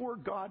stand before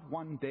God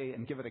one day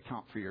and give an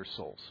account for your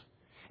souls.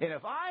 And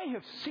if I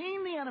have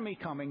seen the enemy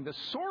coming, the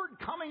sword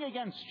coming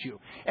against you,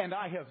 and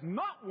I have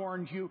not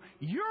warned you,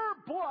 your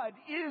blood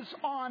is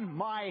on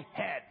my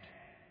head.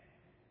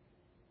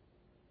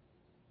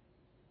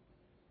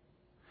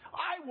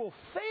 I will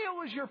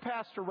fail as your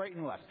pastor right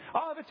and left.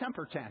 I'll have a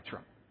temper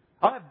tantrum.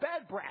 I'll have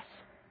bad breath.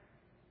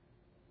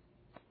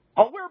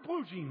 I'll wear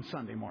blue jeans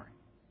Sunday morning.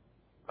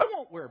 I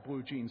won't wear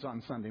blue jeans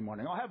on Sunday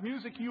morning. I'll have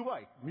music you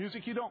like,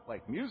 music you don't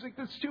like, music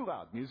that's too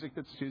loud, music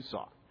that's too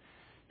soft.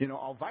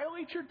 I'll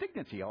violate your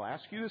dignity. I'll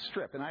ask you to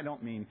strip. And I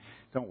don't mean,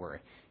 don't worry.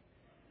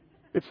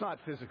 It's not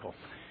physical.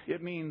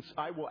 It means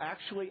I will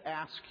actually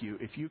ask you,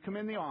 if you come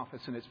in the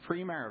office and it's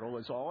premarital,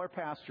 as all our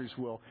pastors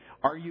will,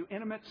 are you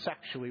intimate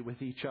sexually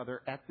with each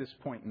other at this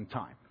point in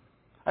time?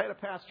 I had a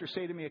pastor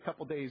say to me a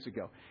couple days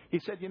ago, he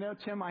said,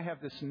 Tim, I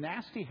have this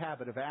nasty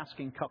habit of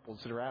asking couples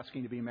that are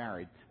asking to be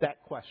married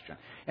that question.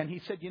 And he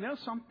said,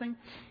 something?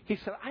 He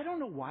said, I don't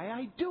know why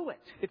I do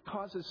it. It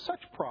causes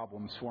such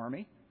problems for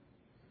me.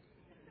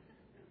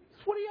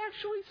 That's what he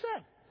actually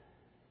said.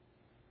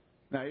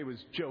 Now, he was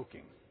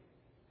joking.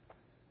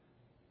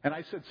 And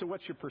I said, so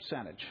what's your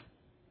percentage?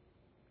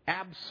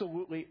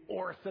 Absolutely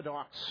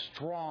Orthodox,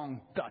 strong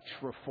Dutch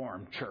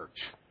Reformed church.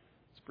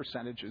 Its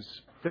percentage is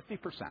 50%.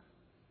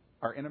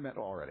 Are intimate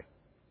already.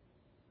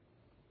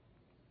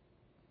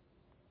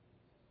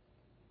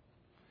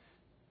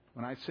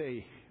 When I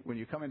say, when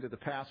you come into the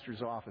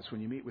pastor's office, when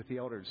you meet with the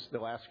elders,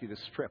 they'll ask you to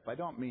strip. I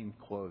don't mean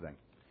clothing.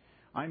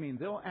 I mean,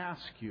 they'll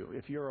ask you,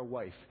 if you're a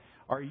wife,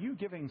 are you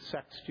giving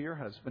sex to your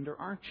husband or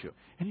aren't you?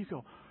 And you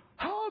go,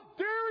 how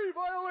dare he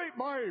violate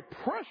my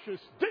precious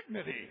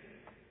dignity?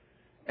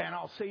 And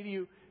I'll say to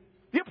you,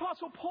 the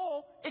Apostle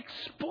Paul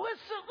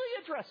explicitly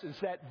addresses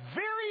that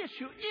very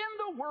issue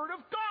in the Word of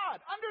God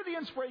under the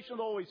inspiration of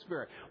the Holy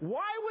Spirit.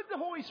 Why would the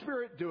Holy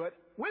Spirit do it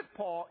with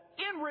Paul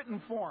in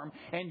written form?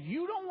 And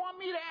you don't want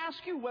me to ask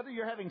you whether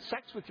you're having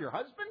sex with your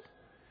husband?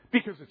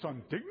 Because it's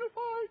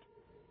undignified?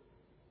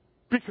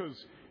 Because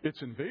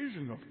it's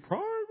invasion of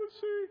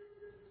privacy?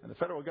 And the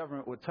federal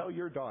government would tell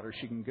your daughter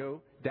she can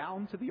go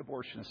down to the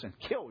abortionist and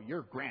kill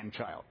your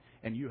grandchild.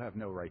 And you have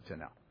no right to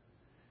know.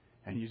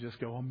 And you just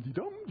go,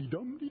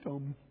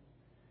 dum-de-dum-de-dum-de-dum.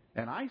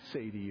 And I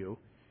say to you,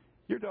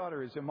 your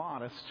daughter is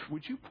immodest.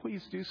 Would you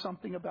please do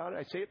something about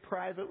it? I say it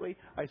privately.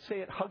 I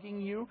say it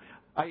hugging you.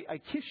 I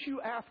kiss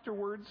you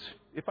afterwards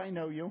if I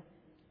know you.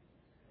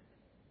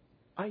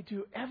 I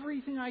do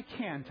everything I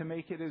can to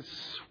make it as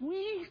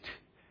sweet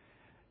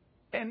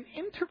an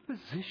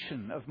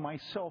interposition of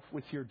myself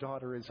with your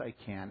daughter as I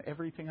can.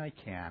 Everything I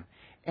can.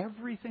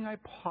 Everything I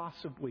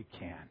possibly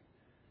can.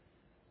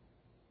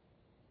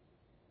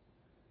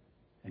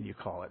 And you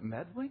call it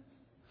meddling?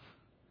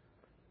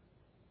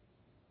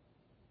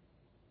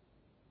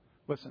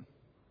 Listen,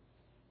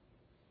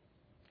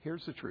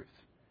 here's the truth.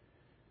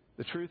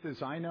 The truth is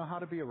I know how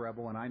to be a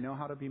rebel and I know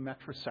how to be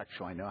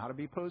metrosexual. I know how to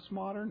be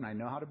postmodern and I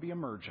know how to be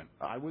emergent.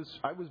 I was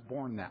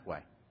born that way.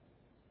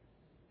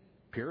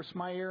 Pierced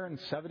my ear in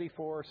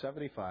 74,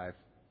 75.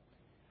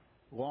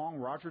 Long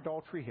Roger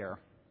Daltrey hair.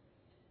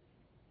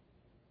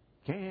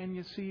 Can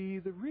you see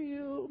the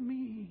real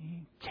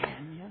me?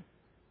 Can you?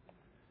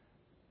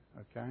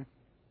 Okay?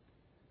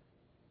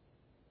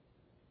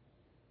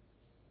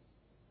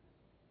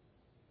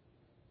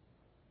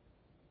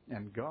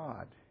 And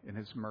God, in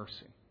His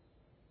mercy,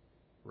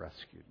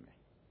 rescued me.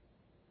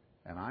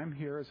 And I'm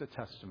here as a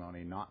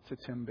testimony, not to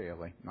Tim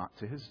Bailey, not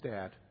to his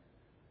dad,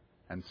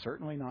 and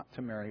certainly not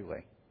to Mary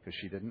Lee, because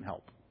she didn't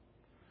help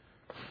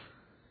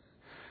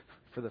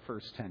for the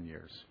first 10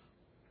 years.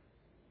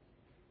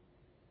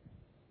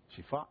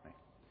 She fought me.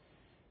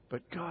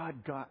 But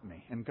God got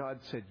me, and God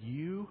said,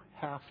 you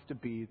have to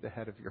be the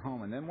head of your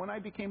home. And then when I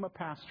became a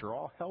pastor,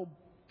 all hell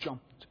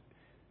jumped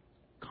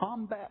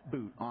combat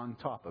boot on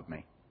top of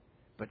me.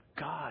 But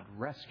God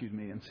rescued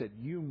me and said,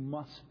 you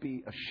must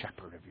be a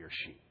shepherd of your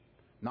sheep,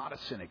 not a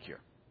sinecure.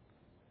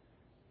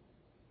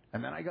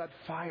 And then I got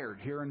fired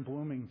here in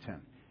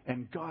Bloomington.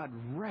 And God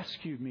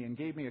rescued me and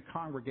gave me a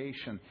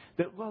congregation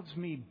that loves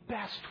me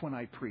best when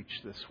I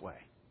preach this way.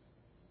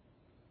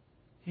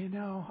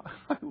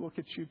 I look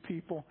at you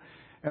people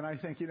and I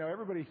think,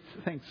 everybody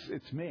thinks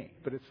it's me,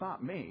 but it's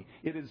not me.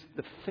 It is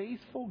the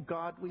faithful,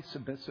 godly,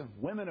 submissive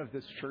women of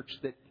this church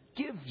that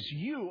gives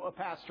you a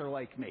pastor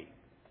like me.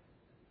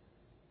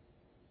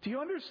 Do you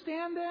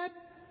understand that?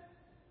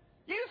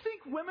 You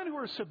think women who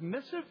are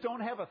submissive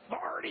don't have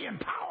authority and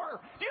power?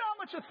 Do you know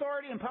how much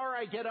authority and power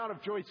I get out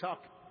of Joyce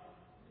Huck?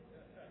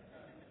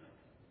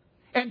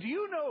 And do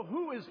you know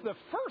who is the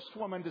first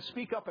woman to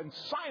speak up and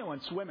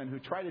silence women who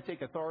try to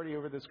take authority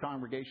over this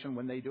congregation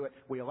when they do it?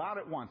 We allowed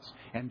it once.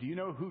 And do you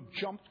know who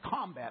jumped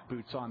combat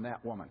boots on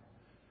that woman?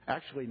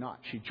 Actually not.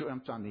 She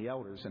jumped on the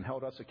elders and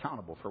held us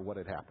accountable for what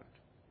had happened.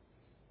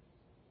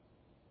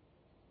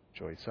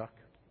 Joyce Huck.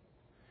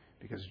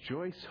 Because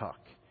Joyce Huck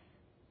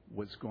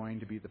was going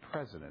to be the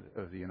president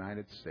of the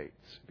United States.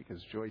 Because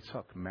Joyce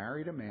Huck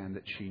married a man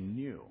that she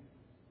knew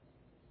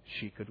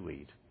she could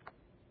lead.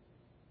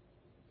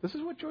 This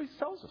is what Joyce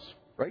tells us,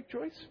 right,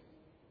 Joyce?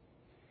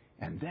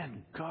 And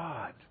then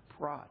God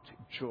brought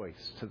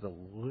Joyce to the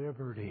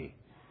liberty,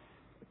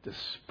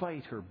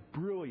 despite her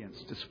brilliance,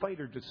 despite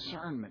her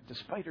discernment,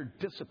 despite her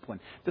discipline,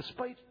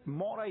 despite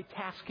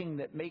multitasking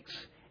that makes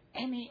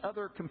any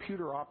other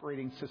computer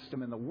operating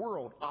system in the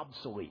world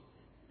obsolete.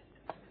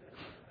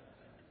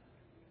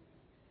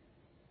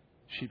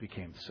 She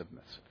became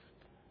submissive.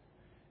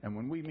 And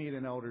when we meet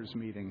in elders'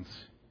 meetings,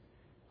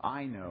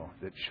 I know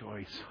that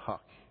Joyce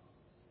Huck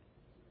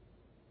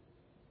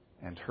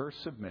and her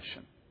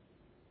submission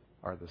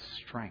are the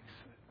strength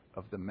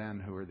of the men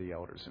who are the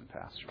elders and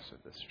pastors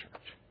of this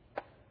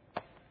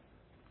church.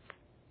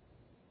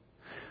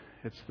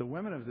 It's the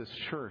women of this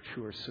church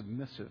who are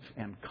submissive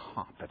and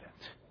competent,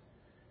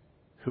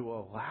 who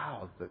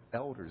allow the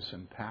elders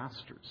and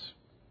pastors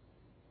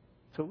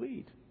to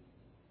lead.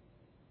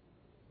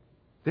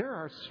 They're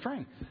our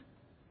strength.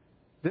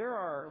 They're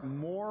our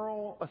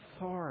moral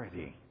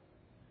authority.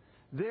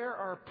 They're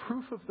our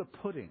proof of the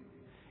pudding.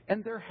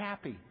 And they're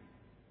happy.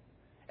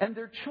 And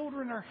their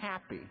children are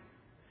happy.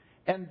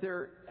 And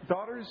their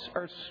daughters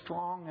are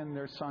strong and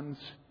their sons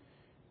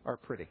are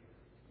pretty.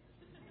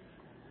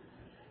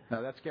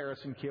 Now, that's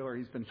Garrison Keillor.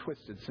 He's been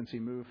twisted since he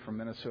moved from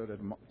Minnesota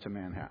to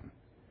Manhattan.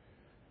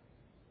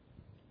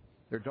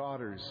 Their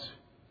daughters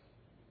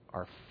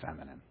are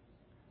feminine.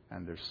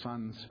 And their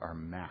sons are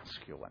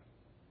masculine.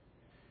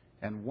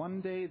 And one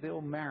day they'll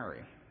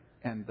marry,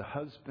 and the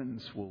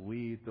husbands will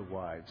lead the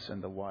wives,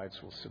 and the wives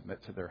will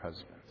submit to their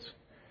husbands.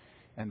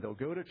 And they'll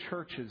go to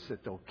churches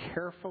that they'll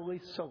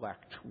carefully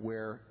select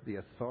where the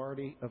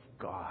authority of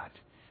God,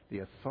 the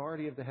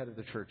authority of the head of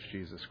the church,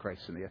 Jesus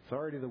Christ, and the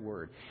authority of the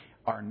Word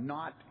are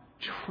not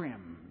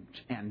trimmed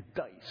and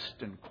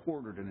diced and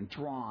quartered and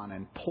drawn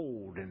and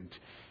pulled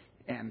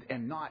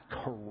and not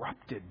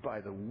corrupted by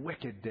the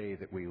wicked day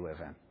that we live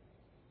in.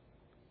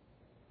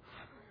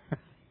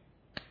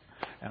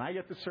 And I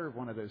get to serve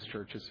one of those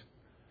churches.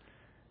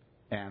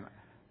 And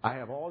I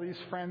have all these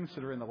friends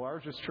that are in the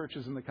largest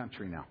churches in the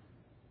country now.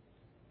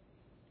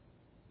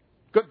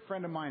 Good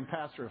friend of mine,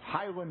 pastor of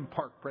Highland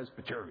Park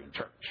Presbyterian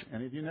Church.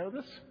 Any of you know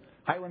this?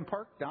 Highland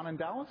Park down in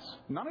Dallas?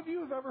 None of you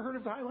have ever heard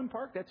of Highland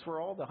Park? That's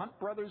where all the Hunt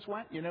brothers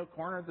went,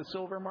 corner of the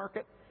Silver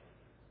Market.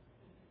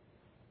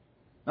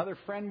 Another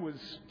friend was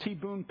T.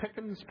 Boone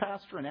Pickens,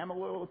 pastor in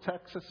Amarillo,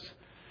 Texas.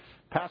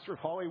 Pastor of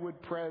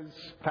Hollywood Pres,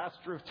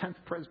 pastor of 10th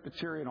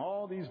Presbyterian,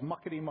 all these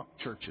muckety-muck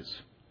churches.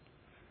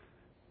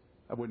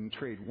 I wouldn't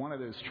trade one of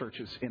those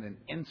churches in an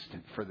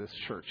instant for this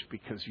church,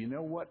 because you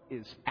know what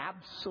is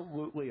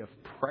absolutely of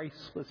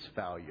priceless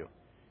value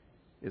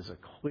is a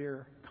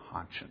clear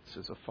conscience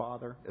as a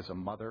father, as a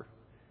mother,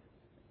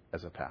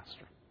 as a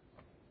pastor.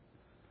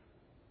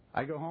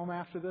 I go home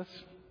after this,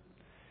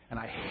 and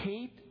I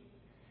hate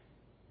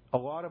a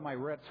lot of my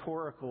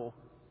rhetorical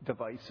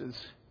devices.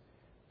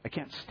 I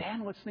can't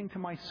stand listening to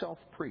myself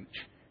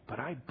preach,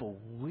 but I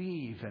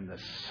believe in the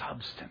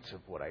substance of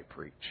what I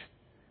preach.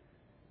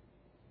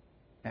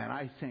 And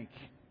I think,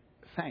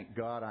 thank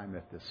God I'm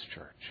at this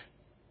church.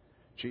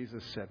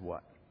 Jesus said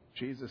what?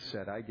 Jesus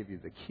said, I give you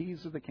the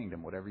keys of the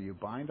kingdom. Whatever you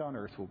bind on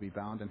earth will be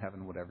bound in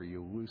heaven. Whatever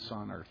you loose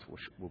on earth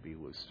will be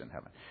loosed in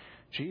heaven.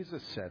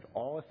 Jesus said,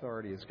 all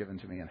authority is given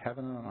to me in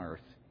heaven and on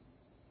earth.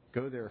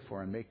 Go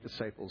therefore and make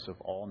disciples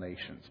of all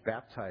nations,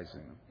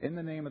 baptizing them in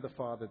the name of the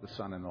Father, the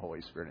Son, and the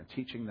Holy Spirit, and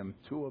teaching them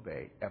to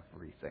obey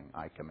everything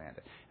I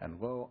commanded. And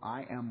lo,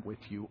 I am with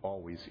you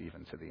always,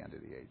 even to the end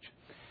of the age.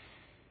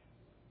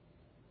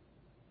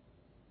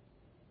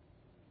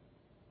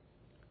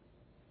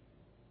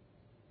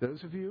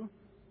 Those of you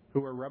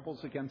who are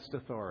rebels against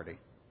authority,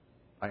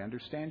 I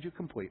understand you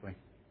completely.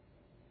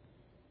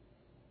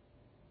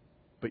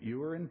 But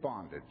you are in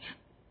bondage.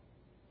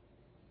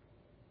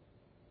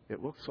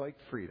 It looks like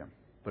freedom,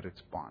 but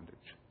it's bondage.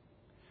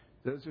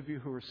 Those of you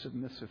who are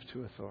submissive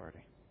to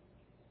authority,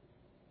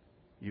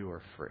 you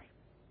are free.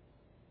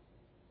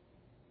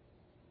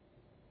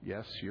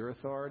 Yes, your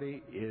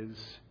authority is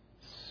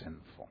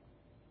sinful,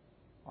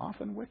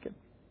 often wicked.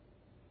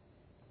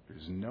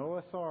 There's no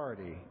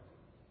authority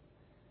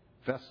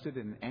vested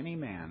in any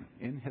man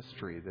in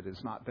history that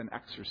has not been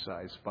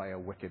exercised by a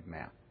wicked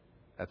man.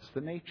 That's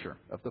the nature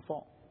of the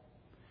fall.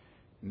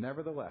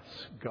 Nevertheless,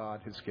 God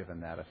has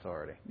given that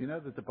authority. You know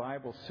that the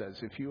Bible says,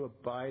 if you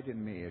abide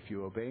in me, if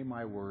you obey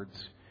my words,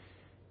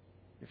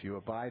 if you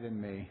abide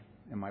in me,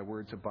 and my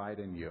words abide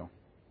in you,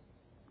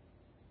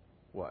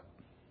 what?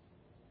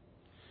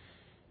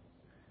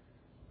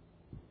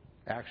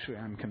 Actually,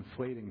 I'm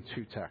conflating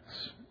two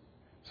texts,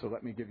 so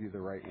let me give you the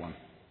right one.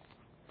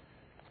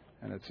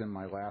 And it's in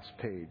my last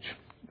page.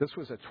 This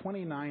was a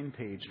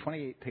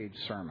 28-page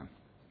sermon.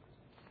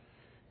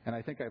 And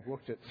I think I've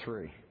looked at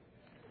 3.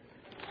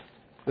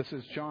 This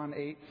is John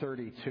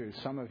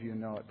 8:32. Some of you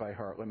know it by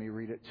heart. Let me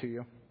read it to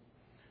you.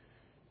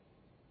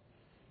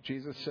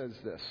 Jesus says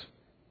this,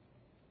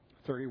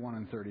 31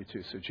 and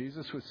 32. So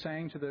Jesus was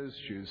saying to those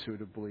Jews who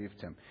had believed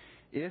him,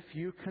 if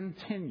you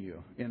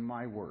continue in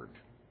my word,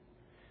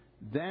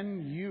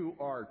 then you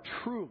are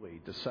truly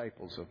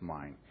disciples of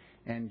mine,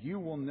 and you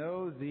will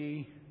know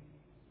the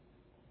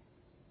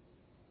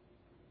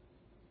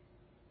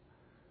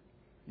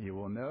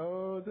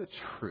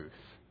truth,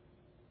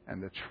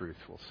 and the truth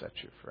will set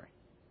you free.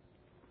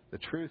 The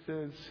truth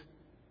is,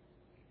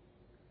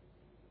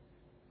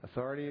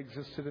 authority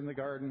existed in the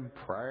garden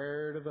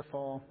prior to the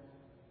fall.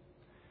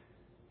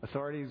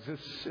 Authority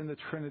exists in the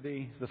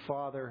Trinity. The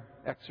Father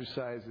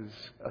exercises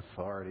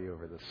authority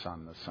over the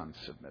Son. The Son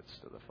submits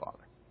to the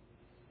Father.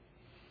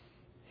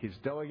 He's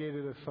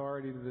delegated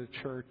authority to the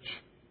church.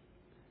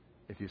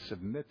 If you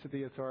submit to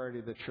the authority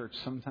of the church,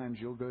 sometimes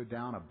you'll go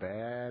down a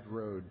bad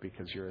road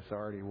because your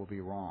authority will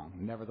be wrong.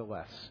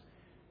 Nevertheless,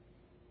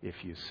 if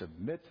you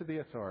submit to the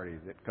authority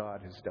that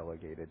God has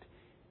delegated,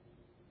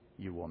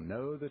 you will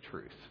know the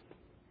truth.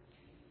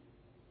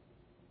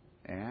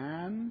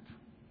 And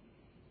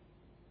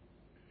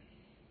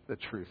the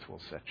truth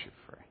will set you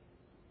free.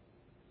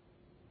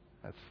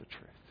 That's the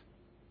truth.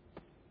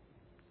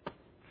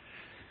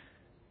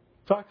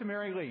 Talk to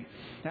Mary Lee.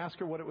 Ask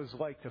her what it was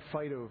like to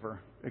fight over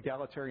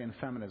egalitarian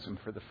feminism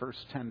for the first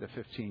 10 to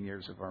 15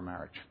 years of our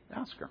marriage.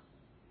 Ask her.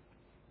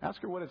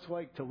 Ask her what it's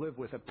like to live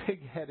with a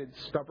pig-headed,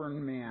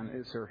 stubborn man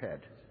as her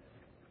head.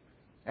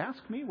 Ask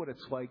me what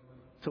it's like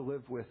to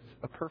live with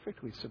a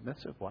perfectly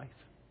submissive wife.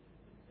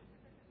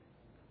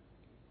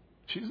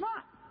 She's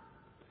not.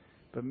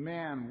 But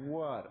man,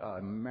 what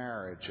a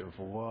marriage of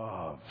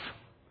love.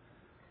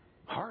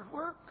 Hard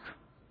work.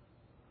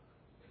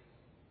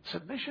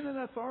 Submission and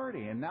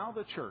authority. And now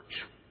the church.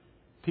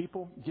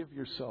 People, give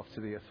yourself to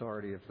the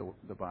authority of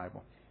the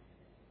Bible.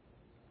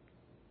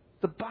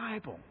 The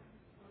Bible.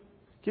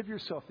 Give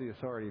yourself the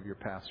authority of your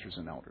pastors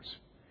and elders.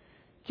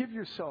 Give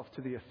yourself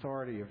to the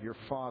authority of your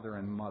father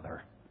and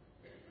mother.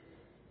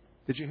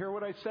 Did you hear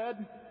what I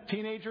said?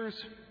 Teenagers,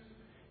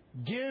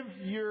 give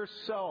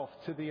yourself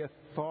to the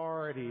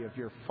authority of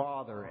your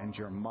father and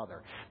your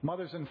mother.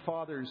 Mothers and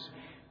fathers,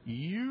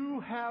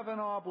 you have an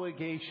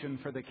obligation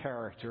for the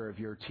character of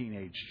your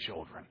teenage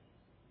children.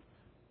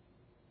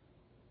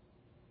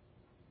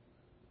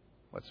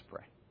 Let's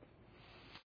pray.